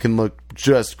 1080p can look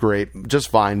just great, just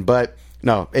fine. But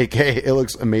no, 8K, it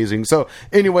looks amazing. So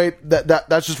anyway,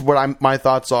 that's just what my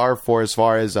thoughts are for as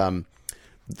far as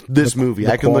this movie.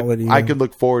 I can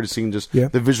look forward to seeing just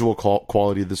the visual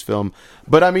quality of this film.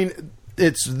 But I mean,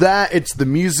 it's the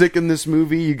music in this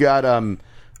movie. You got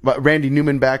Randy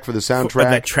Newman back for the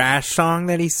soundtrack. That trash song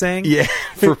that he sang? Yeah.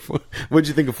 What'd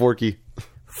you think of Forky?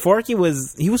 Forky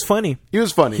was funny. He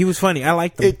was funny. I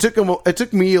liked him. It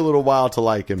took me a little while to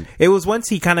like him. It was once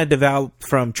he kind of developed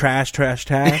from trash.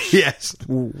 Yes.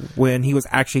 When he was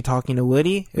actually talking to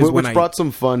Woody. Which brought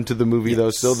some fun to the movie, though,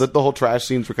 still. That the whole trash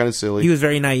scenes were kind of silly. He was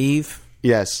very naive.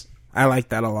 Yes. I liked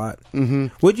that a lot. Mm-hmm.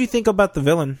 What'd you think about the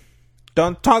villain?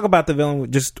 Don't talk about the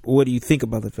villain, just what do you think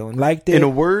about the villain? Liked it? In a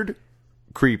word,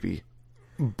 creepy.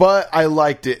 But I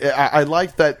liked it. I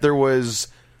liked that there was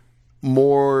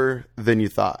more than you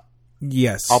thought.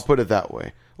 Yes. I'll put it that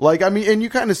way. Like, I mean, and you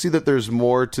kind of see that there's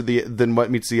more than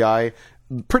what meets the eye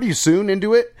pretty soon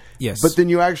into it. Yes. But then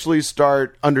you actually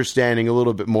start understanding a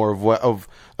little bit more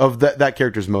of that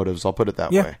character's motives. I'll put it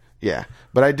that way. Yeah.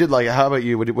 But I did like it. How about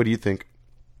you? What do you think?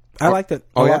 I liked it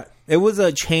a lot. It was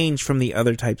a change from the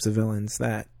other types of villains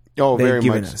that very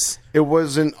much. Us. It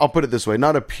wasn't, I'll put it this way,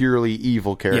 not a purely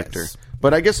evil character. Yes.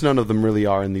 But I guess none of them really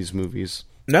are in these movies.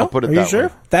 No? I'll put it Are that you sure?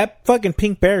 way. That fucking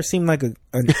pink bear seemed like an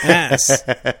ass.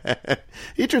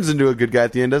 He turns into a good guy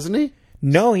at the end, doesn't he?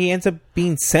 No, he ends up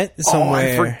being sent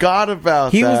somewhere. Oh, I forgot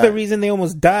about that. He was the reason they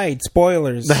almost died.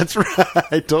 Spoilers. That's right.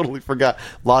 I totally forgot.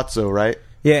 Lotso, right?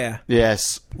 Yeah.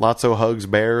 Yes. Lotso hugs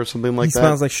Bear or something like He that.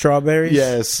 smells like strawberries.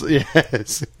 Yes.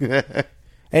 Yes.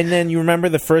 And then you remember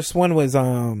the first one was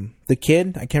the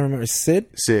kid? I can't remember. Sid?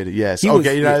 Sid, yes. He was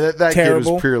Okay, that kid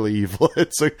terrible. was purely evil.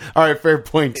 It's like, all right, fair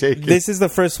point taken. This is the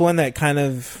first one that kind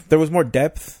of... There was more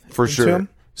depth For into sure. him.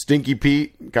 Stinky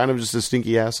Pete, kind of just a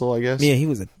stinky asshole, I guess. Yeah, he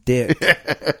was a dick.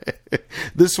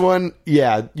 This one,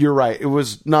 yeah, you're right. It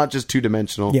was not just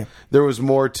two-dimensional. Yeah. There was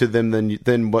more to them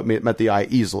than what met the eye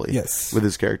easily. Yes. With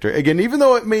his character. Again, even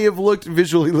though it may have looked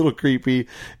visually a little creepy,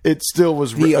 it still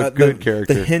was a good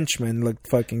character. The henchman looked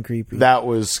fucking creepy. That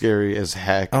was scary as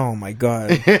heck. Oh my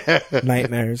god.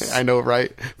 Nightmares. I know,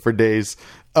 right? For days.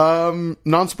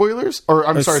 Non-spoilers? Or,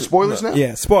 I'm sorry, spoilers now?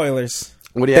 Yeah, spoilers.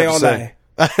 What do you have to say?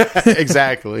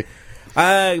 Exactly.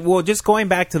 Well, just going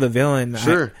back to the villain.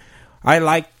 Sure. I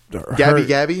liked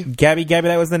Gabby. Gabby,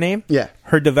 that was the name? Yeah.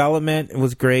 Her development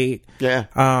was great.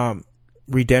 Yeah.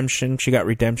 Redemption. She got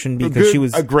redemption because she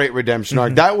was a great redemption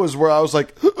arc. That was where I was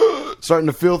like starting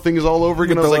to feel things all over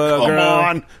again. I was like, come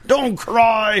on, don't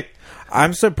cry.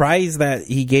 I'm surprised that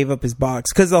he gave up his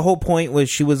box because the whole point was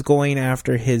she was going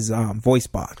after his voice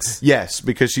box. Yes,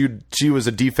 because she was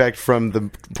a defect from the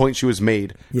point she was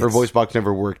made. Yes. Her voice box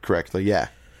never worked correctly. Yeah,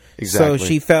 exactly. So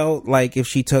she felt like if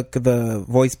she took the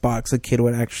voice box, a kid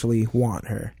would actually want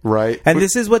her. Right. And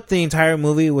this is what the entire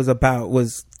movie was about: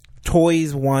 was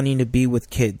toys wanting to be with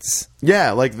kids.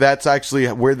 Yeah, like that's actually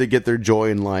where they get their joy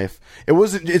in life.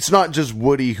 It's not just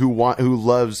Woody who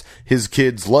loves his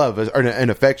kids' love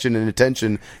and affection and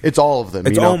attention. It's all of them.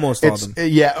 It's almost all of them.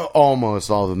 Yeah,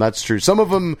 almost all of them. That's true. Some of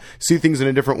them see things in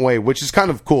a different way, which is kind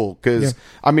of cool because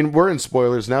I mean we're in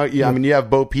spoilers now. Yeah, I mean you have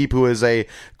Bo Peep who is a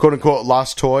quote unquote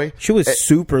lost toy. She was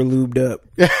super lubed up.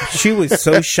 She was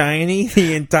so shiny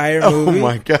the entire movie. Oh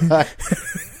my god.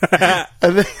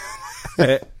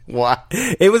 Wow.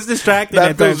 It was distracting.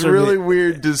 That feels really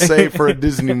weird to say for a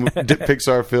Disney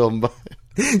Pixar film, but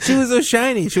she was so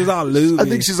shiny. She was all lubed. I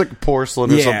think she's like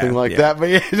porcelain or something like that. But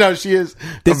yeah, no, she is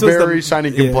a very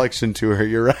shiny complexion to her.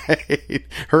 You're right.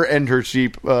 Her and her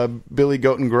sheep, Billy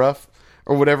Goat and Gruff,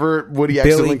 or whatever Woody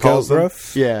accidentally calls them.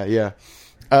 Gruff? Yeah, yeah.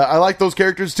 I like those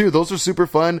characters too. Those are super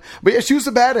fun. But yeah, she was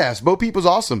a badass. Bo Peep was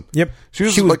awesome. Yep. She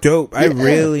was like, dope. I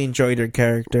really enjoyed her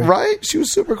character. Right? She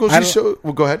was super cool.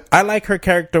 Well, go ahead. I like her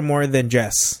character more than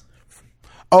Jess.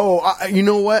 Oh, you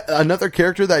know what? Another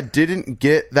character that didn't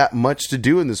get that much to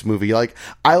do in this movie. Like,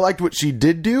 I liked what she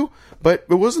did do, but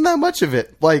it wasn't that much of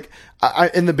it. Like,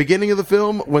 in the beginning of the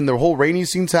film, when the whole rainy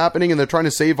scene's happening and they're trying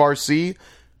to save RC,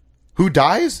 who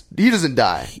dies? He doesn't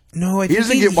die. No, I think he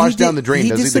doesn't get washed down the drain. He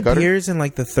does he? disappears in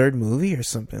like the third movie or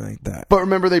something like that. But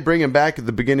remember, they bring him back at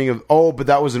the beginning of. Oh, but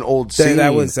that was an old scene.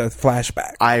 That was a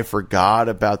flashback. I forgot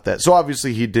about that. So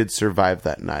obviously, he did survive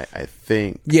that night. I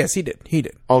think. Yes, he did. He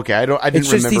did. Okay, I didn't it's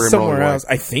just remember he's him somewhere else.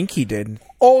 I think he did.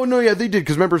 Oh no, yeah, they did.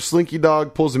 Because remember, Slinky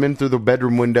Dog pulls him in through the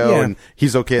bedroom window, and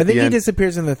he's okay at the end. I think he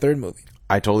disappears in the third movie.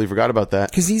 I totally forgot about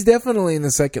that. Because he's definitely in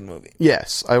the second movie.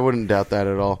 Yes, I wouldn't doubt that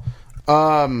at all.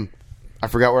 I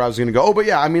forgot where I was going to go. Oh, but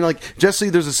yeah, I mean, like, Jessie,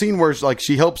 there's a scene where, like,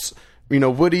 she helps,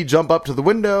 Woody jump up to the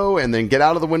window and then get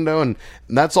out of the window, and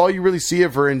that's all you really see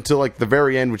of her until, like, the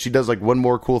very end, when she does, like, one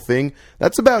more cool thing.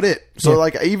 That's about it. So,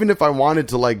 like, even if I wanted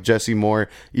to like Jessie more,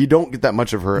 you don't get that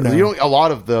much of her. No. You don't, a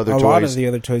lot of the other toys. A lot of the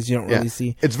other toys you don't really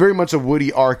see. It's very much a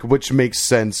Woody arc, which makes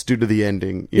sense due to the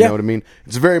ending. You know what I mean?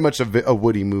 It's very much a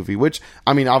Woody movie, which,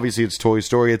 I mean, obviously it's Toy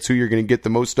Story. It's who you're going to get the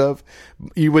most of.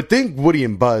 You would think Woody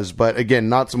and Buzz, but again,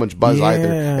 not so much Buzz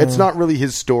either. It's not really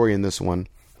his story in this one.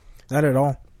 Not at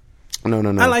all. No.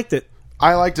 I liked it.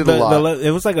 I liked it a lot.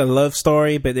 It was like a love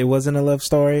story, but it wasn't a love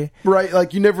story. Right,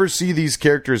 like you never see these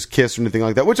characters kiss or anything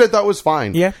like that, which I thought was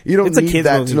fine. Yeah. You don't need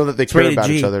that movie. to know that they care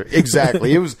about each other.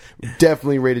 Exactly. It was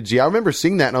definitely rated G. I remember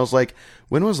seeing that and I was like,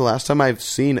 when was the last time I've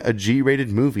seen a G-rated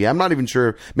movie? I'm not even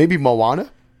sure. Maybe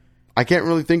Moana? I can't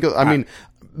really think of... I mean,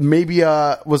 maybe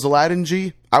was Aladdin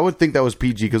G? I would think that was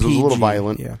PG because it was a little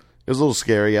violent. Yeah. It was a little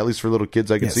scary, at least for little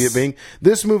kids I could see it being.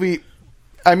 This movie...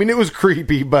 I mean, it was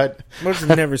creepy, but... It was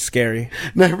never scary.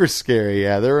 Never scary,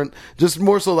 yeah. They were just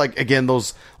more so like, again,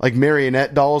 those like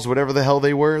marionette dolls, whatever the hell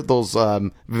they were, those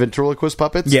ventriloquist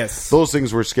puppets. Yes. Those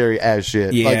things were scary as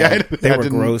shit. Yeah, they were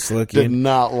gross looking. Did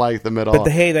not like them at all.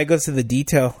 But hey, that goes to the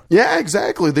detail. Yeah,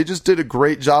 exactly. They just did a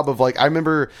great job of like, I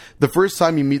remember the first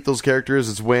time you meet those characters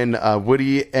is when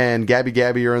Woody and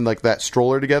Gabby are in like that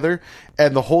stroller together.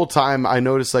 And the whole time I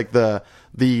noticed like the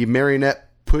marionette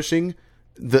pushing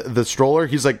the stroller,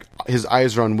 he's like, his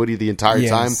eyes are on Woody the entire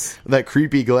time. That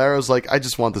creepy glare, I was like, I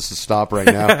just want this to stop right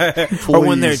now. Or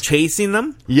when they're chasing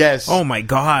them. Yes. Oh my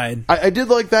god. I did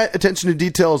like that attention to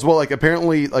detail as well. Like,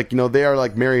 apparently, like, you know, they are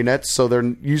like marionettes, so they're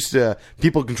used to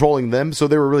people controlling them, so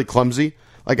they were really clumsy.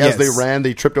 Like, as they ran,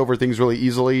 they tripped over things really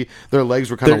easily. Their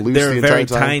legs were kind of loose the entire time. They're very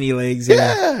tiny legs.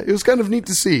 Yeah, it was kind of neat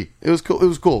to see. It was cool. It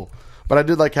was cool. But I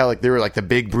did like how, like, they were like the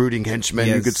big brooding henchmen,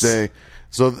 you could say.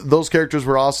 So those characters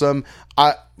were awesome.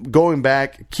 Going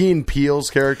back, Key and Peele's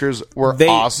characters were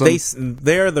awesome.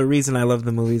 They're the reason I love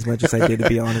the movie as much as I did, to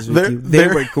be honest with you. They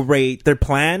were great. Their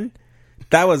plan,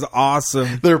 that was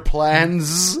awesome. Their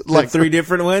plans, like 3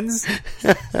 different ones,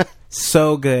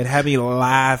 so good. Had me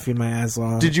laughing my ass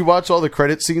off. Did you watch all the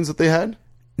credit scenes that they had?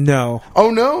 No.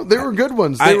 Oh no, they were good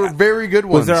ones. They were very good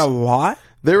ones. Was there a lot?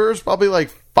 There was probably like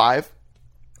 5.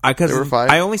 There were 5.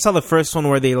 I only saw the first one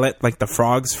where they let like the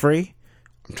frogs free.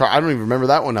 I don't even remember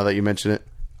that one now that you mention it.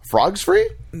 Frogs free?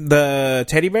 The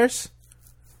teddy bears?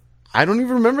 I don't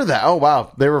even remember that. Oh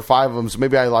wow, there were 5 of them. So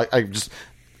maybe I just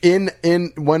in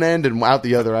one end and out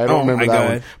the other. I don't remember that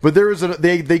one. But there is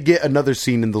they get another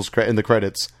scene in the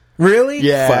credits. Really?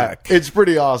 Yeah, Fuck. It's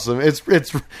pretty awesome.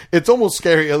 It's almost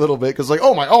scary a little bit because like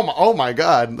oh my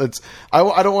god.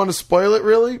 I don't want to spoil it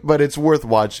really, but it's worth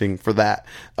watching for that.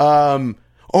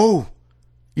 Oh,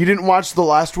 you didn't watch the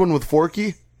last one with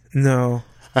Forky? No.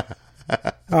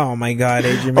 Oh my god,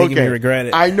 Age, you're making me regret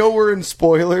it. I know we're in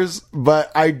spoilers,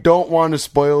 but I don't want to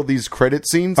spoil these credit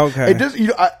scenes. Okay. It does. You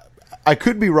know, I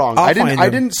could be wrong. I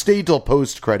didn't stay till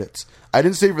post credits. I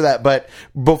didn't stay for that, but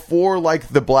before like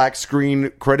the black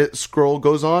screen credit scroll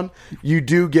goes on, you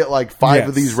do get like 5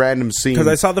 of these random scenes.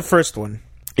 Because I saw the first one.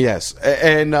 Yes,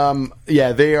 and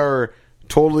they are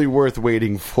totally worth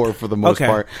waiting for the most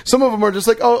part. Some of them are just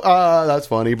like, that's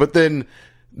funny, but then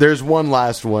there's one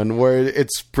last one where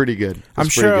it's pretty good. I'm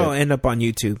sure it'll end up on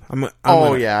YouTube.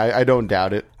 I don't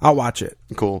doubt it. I'll watch it.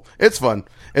 Cool. It's fun.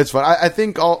 I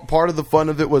think part of the fun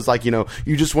of it was like, you know,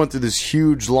 you just went through this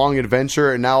huge, long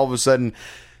adventure, and now all of a sudden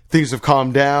things have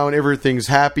calmed down. Everything's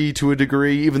happy to a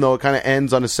degree, even though it kind of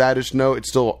ends on a saddish note. It's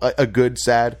still a good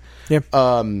sad. Yeah.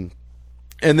 And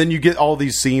then you get all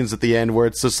these scenes at the end where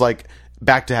it's just like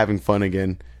back to having fun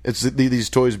again. It's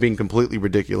these toys being completely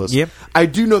ridiculous. Yep. I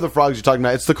do know the frogs you're talking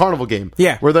about. It's the carnival game.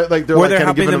 Yeah. Where they're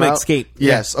helping them escape.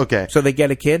 Yes. Yeah. Okay. So they get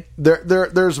a kid?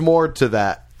 There's more to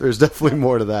that. There's definitely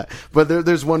more to that. But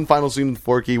there's one final scene with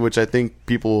Forky, which I think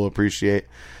people will appreciate.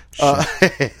 Sure.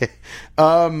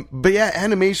 But yeah,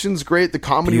 animation's great. The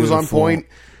comedy was on point.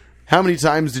 How many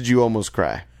times did you almost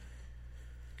cry?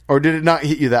 Or did it not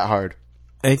hit you that hard?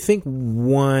 I think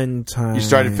one time. You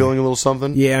started feeling a little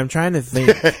something? Yeah, I'm trying to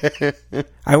think.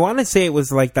 I want to say it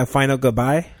was like that final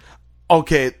goodbye.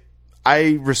 Okay,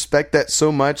 I respect that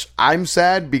so much. I'm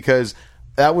sad because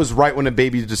that was right when a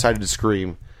baby decided to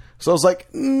scream. So I was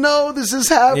like, no, this is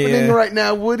happening right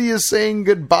now. Woody is saying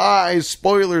goodbye.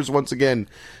 Spoilers once again.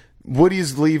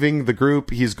 Woody's leaving the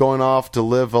group. He's going off to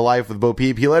live a life with Bo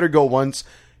Peep. He let her go once.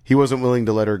 He wasn't willing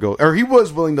to let her go. Or he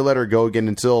was willing to let her go again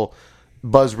until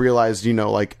Buzz realized, you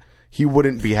know, like, he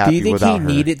wouldn't be happy without her. Do you think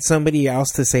he needed somebody else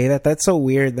to say that? That's so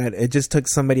weird that it just took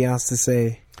somebody else to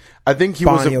say, I think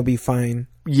Bonnie will be fine.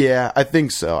 Yeah, I think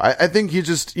so. I think he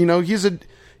just, you know, he's a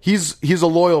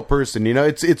loyal person, you know.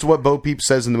 It's what Bo Peep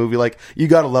says in the movie, like, you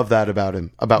gotta love that about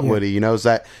him, about Woody, you know, is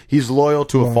that he's loyal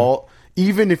to a fault.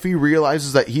 Even if he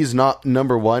realizes that he's not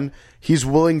number one, he's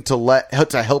willing to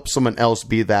help someone else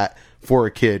be that for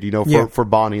a kid, you know, for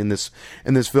Bonnie in this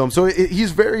film. So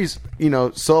he's very, you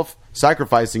know,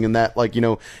 self-sacrificing in that, like, you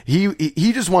know,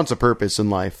 he just wants a purpose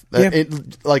in life,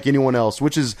 like anyone else,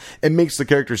 which is, it makes the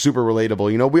character super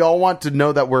relatable. You know, we all want to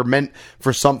know that we're meant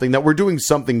for something, that we're doing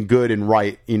something good and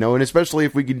right, you know, and especially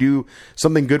if we can do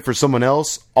something good for someone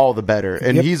else, all the better.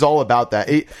 And he's all about that.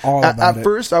 At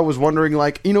first, I was wondering,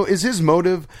 like, you know, is his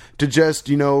motive to just,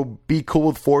 you know, be cool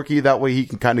with Forky? That way he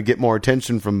can kind of get more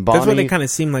attention from Bonnie. That's what it kind of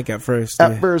seemed like at first.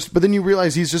 But then you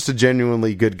realize he's just a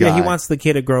genuinely good guy. Yeah, he wants the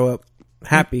kid to grow up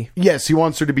happy. Yes, he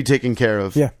wants her to be taken care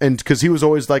of. Yeah. And because he was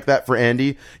always like that for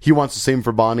Andy, he wants the same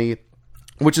for Bonnie,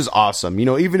 which is awesome. You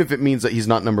know, even if it means that he's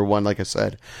not number one, like I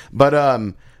said. But,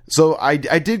 so I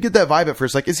did get that vibe at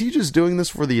first. Like, is he just doing this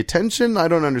for the attention? I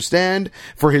don't understand.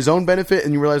 For his own benefit?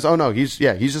 And you realize, oh no, he's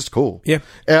just cool. Yeah.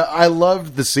 I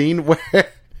loved the scene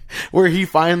where he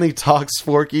finally talks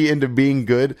Forky into being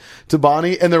good to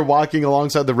Bonnie, and they're walking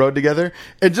alongside the road together,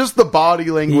 and just the body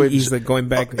language. He's like going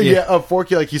back. Of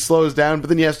Forky, like he slows down, but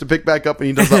then he has to pick back up, and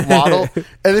he does that waddle,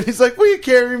 and then he's like, "Will you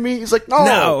carry me?" He's like,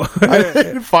 "No."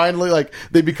 And finally, like,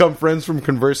 they become friends from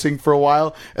conversing for a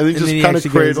while, and then just kind of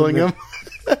cradling him.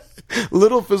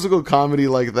 Little physical comedy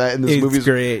like that in this movie is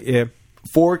great. Yeah.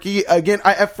 Forky again.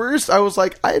 At first I was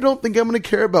like, I don't think I'm going to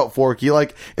care about Forky.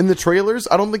 Like in the trailers,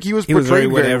 I don't think he was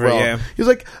portrayed very well. Yeah. He was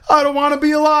like, I don't want to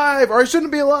be alive, or I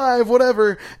shouldn't be alive,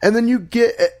 whatever. And then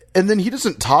then he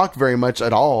doesn't talk very much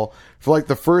at all for like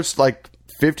the first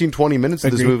 15-20 minutes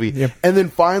of this movie. Yep. And then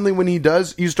finally when he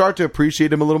does, you start to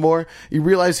appreciate him a little more. You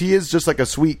realize he is just like a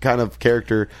sweet kind of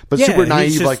character, but super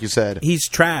naive, like you said. He's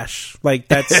trash. Like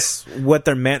that's what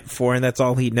they're meant for, and that's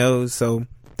all he knows. So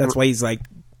that's why he's like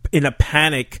in a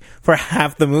panic for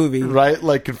half the movie. Right?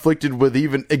 Like conflicted with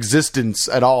even existence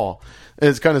at all. And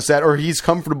it's kind of sad. Or he's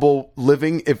comfortable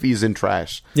living if he's in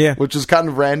trash. Yeah. Which is kind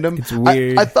of random. It's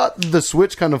weird. I thought the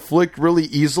switch kind of flicked really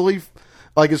easily.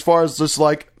 Like as far as just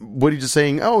like Woody just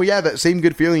saying, oh yeah, that same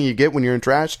good feeling you get when you're in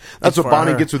trash. That's what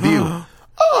Bonnie gets with you.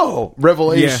 Oh,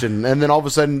 revelation. Yeah. And then all of a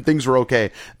sudden things were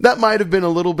okay. That might have been a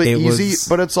little bit easy,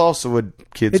 but it's also a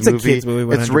kids movie. Kids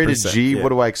movie. It's rated G. Yeah. What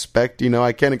do I expect?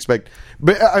 I can't expect.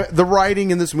 But the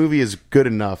writing in this movie is good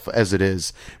enough as it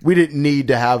is. We didn't need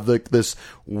to have this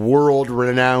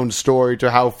world-renowned story to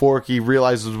how Forky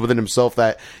realizes within himself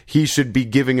that he should be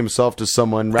giving himself to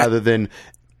someone rather than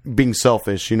being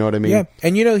selfish. You know what I mean? Yeah.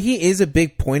 And he is a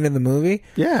big point in the movie.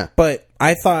 Yeah. But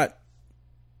I thought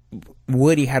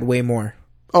Woody had way more.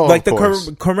 Oh, like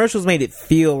the commercials made it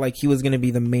feel like he was going to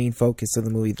be the main focus of the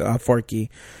movie,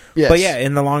 Forky. Yes. But yeah,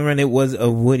 in the long run, it was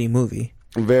a Woody movie.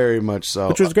 Very much so.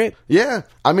 Which was great. Yeah.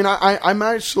 I mean, I'm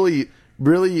actually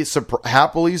really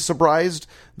happily surprised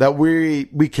that we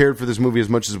cared for this movie as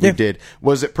much as we did.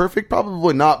 Was it perfect?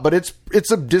 Probably not. But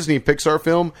it's a Disney Pixar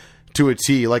film to a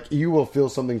T. Like, you will feel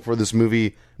something for this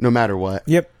movie no matter what.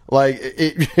 Yep. Like,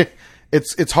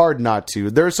 It's hard not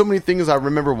to. There are so many things I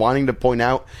remember wanting to point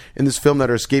out in this film that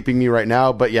are escaping me right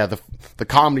now. But yeah, the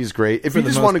comedy's great. If you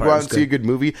just want to go out and see a good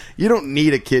movie, you don't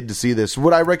need a kid to see this.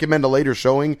 Would I recommend a later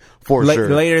showing? For sure.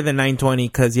 Later than 9:20,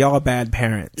 because y'all are bad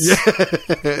parents.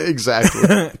 Yeah,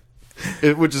 exactly.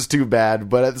 Which is too bad.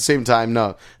 But at the same time,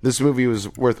 no. This movie was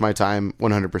worth my time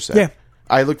 100%. Yeah.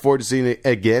 I look forward to seeing it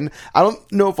again. I don't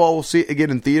know if I'll see it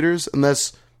again in theaters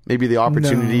unless maybe the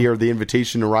opportunity or the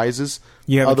invitation arises.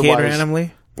 You have a kid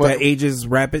randomly that ages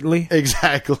rapidly?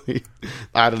 Exactly.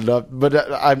 I don't know. But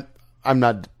I'm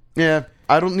not... Yeah,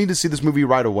 I don't need to see this movie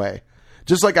right away.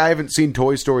 Just like I haven't seen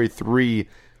Toy Story 3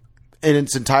 in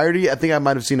its entirety. I think I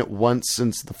might have seen it once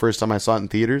since the first time I saw it in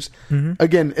theaters. Mm-hmm.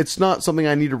 Again, it's not something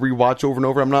I need to rewatch over and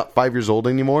over. I'm not 5 years old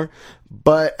anymore.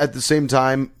 But at the same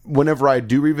time, whenever I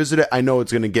do revisit it, I know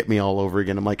it's going to get me all over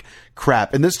again. I'm like,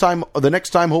 crap. And the next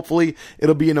time, hopefully,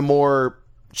 it'll be in a more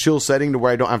chill setting to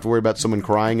where I don't have to worry about someone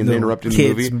crying and interrupting the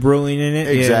movie. Kids brewing in it.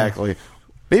 Exactly. Yeah.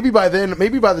 Maybe by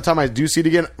the time I do see it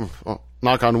again,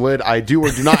 knock on wood, I do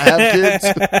or do not have kids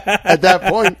at that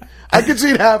point. I can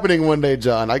see it happening one day,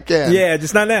 John. I can. Yeah,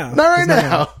 just not now. Not right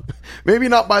now. Maybe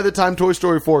not by the time Toy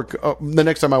Story 4, the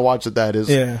next time I watch it, that is.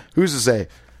 Yeah. Who's to say?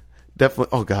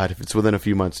 Definitely. Oh, God, if it's within a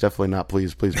few months, definitely not.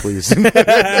 Please, please, please.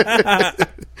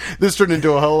 This turned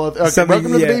into a whole other... Okay,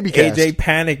 welcome to the Baby Cast. AJ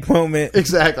panic moment.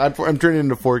 Exactly. I'm turning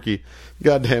into Forky.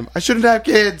 Goddamn. I shouldn't have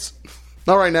kids.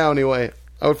 Not right now, anyway.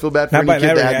 I would feel bad for any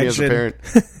kid that had me as a parent.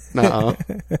 No.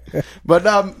 But,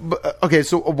 okay,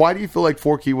 so why do you feel like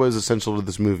Forky was essential to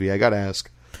this movie? I gotta ask.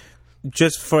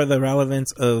 Just for the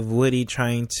relevance of Woody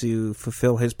trying to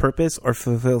fulfill his purpose or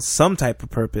fulfill some type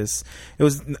of purpose. It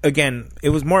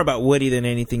was more about Woody than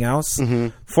anything else. Mm-hmm.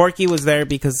 Forky was there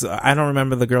because I don't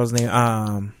remember the girl's name.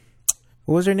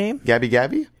 What was her name?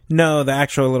 Gabby? No, the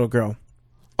actual little girl.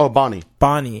 Oh, Bonnie.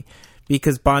 Bonnie.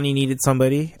 Because Bonnie needed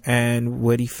somebody, and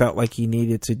Woody felt like he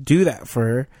needed to do that for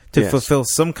her to fulfill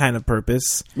some kind of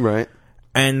purpose. Right.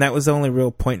 And that was the only real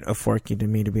point of Forky to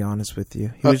me, to be honest with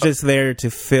you. He was just there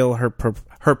to fill her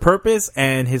purpose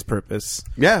and his purpose.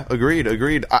 Yeah, agreed.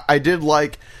 I did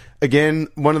like, again,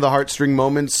 one of the heartstring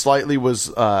moments slightly was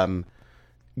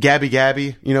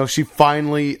Gabby. She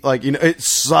finally, it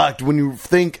sucked when you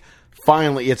think...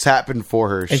 Finally, it's happened for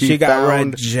her. And she got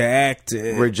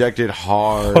rejected. Rejected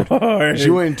hard. She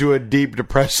went into a deep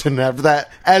depression after that,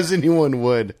 as anyone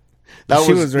would.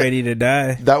 She was ready to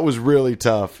die. That was really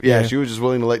tough. Yeah, she was just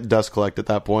willing to let dust collect at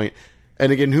that point.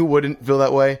 And again, who wouldn't feel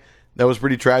that way? That was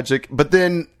pretty tragic. But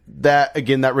then that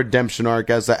redemption arc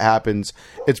as that happens,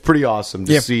 it's pretty awesome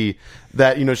to see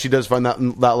that, she does find that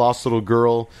lost little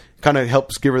girl. Kind of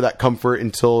helps give her that comfort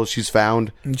until she's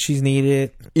found. And she's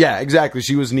needed. Yeah, exactly.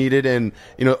 She was needed, and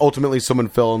ultimately someone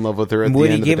fell in love with her. At Woody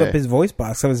the end of gave the day. up his voice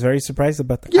box. I was very surprised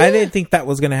about that. Yeah. I didn't think that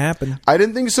was going to happen. I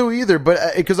didn't think so either, but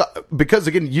because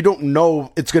again, you don't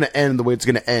know it's going to end the way it's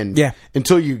going to end. Yeah.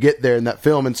 Until you get there in that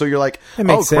film, and so you're like,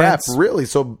 oh crap, really?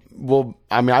 So,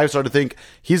 I started to think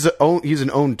he's an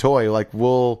own toy. Like,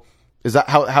 is that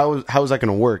how is that going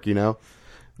to work?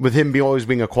 with him always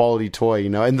being a quality toy, you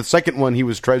know. And the second one, he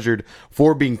was treasured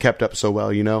for being kept up so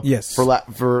well, you know. Yes.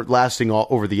 For lasting all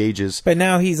over the ages. But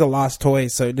now he's a lost toy,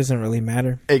 so it doesn't really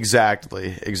matter.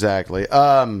 Exactly.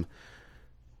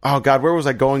 Oh God, where was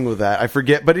I going with that? I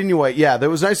forget. But anyway, yeah, that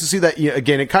was nice to see that.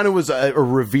 Again, it kind of was a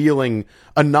revealing,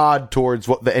 a nod towards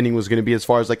what the ending was going to be, as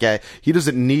far as like, yeah, he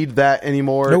doesn't need that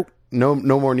anymore. Nope. No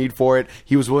more need for it.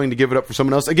 He was willing to give it up for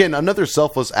someone else. Again, another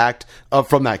selfless act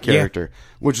from that character,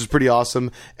 which is pretty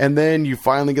awesome. And then you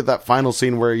finally get that final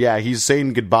scene where, yeah, he's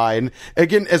saying goodbye. And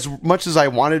again, as much as I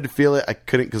wanted to feel it, I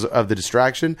couldn't because of the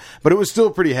distraction. But it was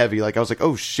still pretty heavy. Like, I was like,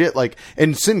 oh shit! Like,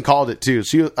 and Sin called it too.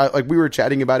 Like, we were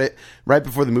chatting about it right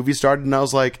before the movie started, and I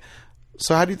was like,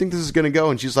 so how do you think this is going to go?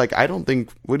 And she's like, I don't think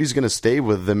Woody's going to stay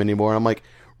with them anymore. And I'm like,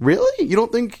 really? You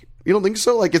don't think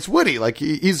so? Like, it's Woody. Like,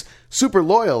 he's super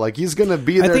loyal. Like, he's going to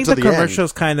be there until the end. I think the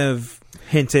commercials kind of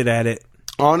hinted at it.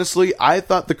 Honestly, I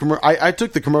thought I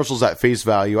took the commercials at face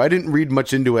value. I didn't read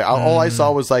much into it. All I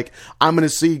saw was like, I'm going to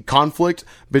see conflict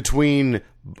between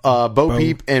Bo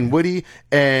Peep and Woody,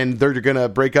 and they're going to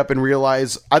break up and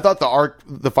realize. I thought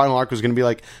the final arc was going to be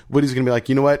like, Woody's going to be like,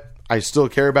 you know what? I still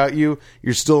care about you.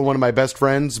 You're still one of my best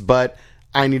friends, but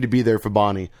I need to be there for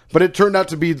Bonnie. But it turned out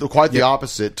to be quite the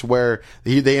opposite, to where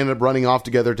they ended up running off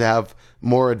together to have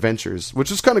more adventures,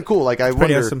 which is kind of cool. Like, I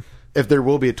wonder if there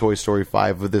will be a Toy Story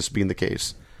 5 with this being the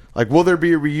case. Like, will there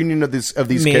be a reunion of these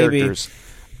characters?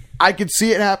 I could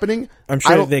see it happening. I'm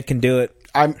sure they can do it.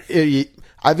 I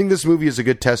think this movie is a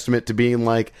good testament to being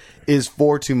like, is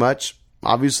 4 too much?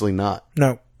 Obviously not.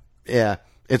 No. Yeah.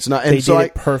 It's not. And they did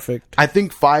it perfect. I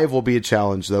think 5 will be a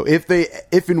challenge, though.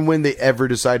 If and when they ever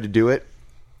decide to do it.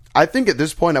 I think at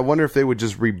this point, I wonder if they would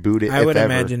just reboot it. I would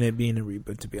imagine it being a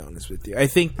reboot, to be honest with you. I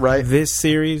think this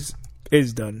series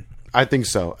is done. I think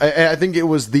so. I think it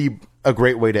was a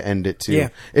great way to end it, too. Yeah.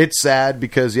 It's sad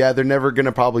because, they're never going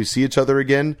to probably see each other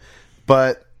again.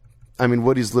 But, I mean,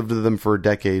 Woody's lived with them for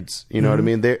decades. You know what I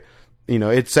mean?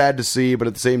 It's sad to see, but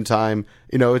at the same time,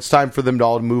 it's time for them to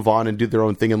all move on and do their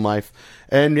own thing in life.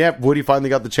 And Woody finally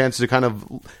got the chance to kind of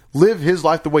live his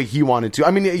life the way he wanted to.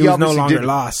 I mean, he was no longer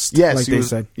lost. Yes, like they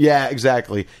said. Yeah,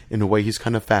 exactly. In a way, he's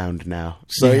kind of found now.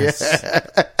 So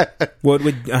what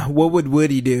would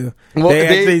Woody do? Well,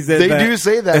 they do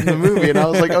say that in the movie, and I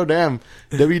was like, oh damn,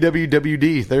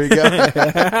 WWWD. There you go.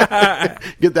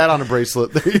 Get that on a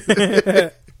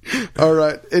bracelet. All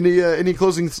right. Any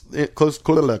closing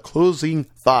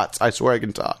thoughts? I swear I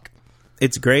can talk.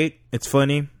 It's great. It's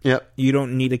funny. Yep. You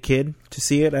don't need a kid to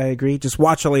see it. I agree. Just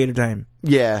watch a later time.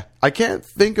 Yeah. I can't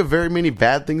think of very many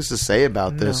bad things to say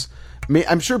about this. I mean,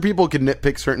 I'm sure people can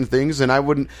nitpick certain things, and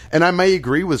I may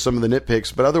agree with some of the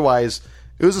nitpicks, but otherwise,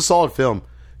 it was a solid film.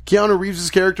 Keanu Reeves'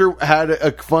 character had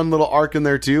a fun little arc in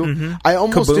there too. Mm-hmm. I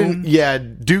almost didn't. Yeah,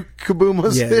 Duke Kaboom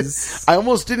was it. I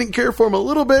almost didn't care for him a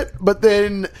little bit, but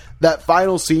then that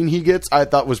final scene he gets, I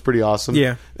thought was pretty awesome.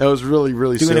 Yeah, that was really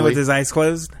doing it with his eyes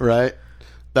closed. Right,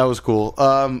 that was cool.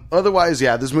 Otherwise,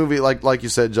 this movie, like you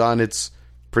said, John, it's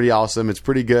pretty awesome. It's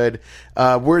pretty good.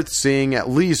 Worth seeing at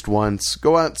least once.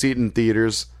 Go out and see it in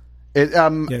theaters.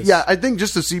 I think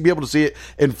just to be able to see it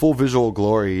in full visual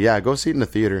glory. Yeah, go see it in the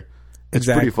theater. It's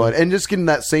pretty fun, and just getting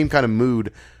that same kind of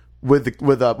mood with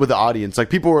the audience. Like,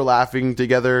 people were laughing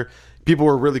together. People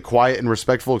were really quiet and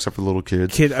respectful, except for the little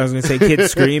kids. I was going to say kids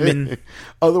screaming.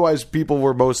 Otherwise, people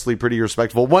were mostly pretty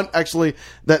respectful. One, actually,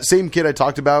 that same kid I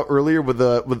talked about earlier with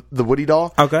the Woody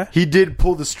doll. Okay, he did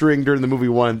pull the string during the movie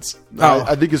once.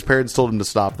 I think his parents told him to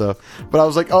stop though. But I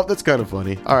was like, oh, that's kind of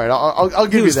funny. All right, I'll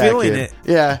give you that. He was feeling it.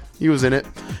 Yeah, he was in it.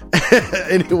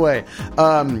 Anyway,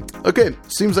 okay.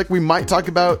 Seems like we might talk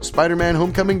about Spider-Man: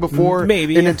 Homecoming before,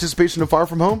 maybe in anticipation of Far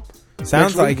From Home.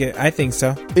 Sounds like it. I think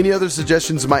so. Any other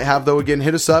suggestions you might have, though, again,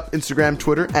 hit us up. Instagram,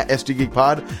 Twitter, at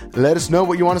SDGeekPod. Let us know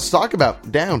what you want us to talk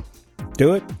about. Down.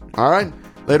 Do it. All right.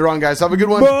 Later on, guys. Have a good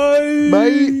one. Bye.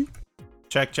 Bye.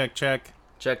 Check. Check.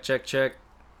 Check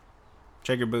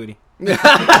your booty.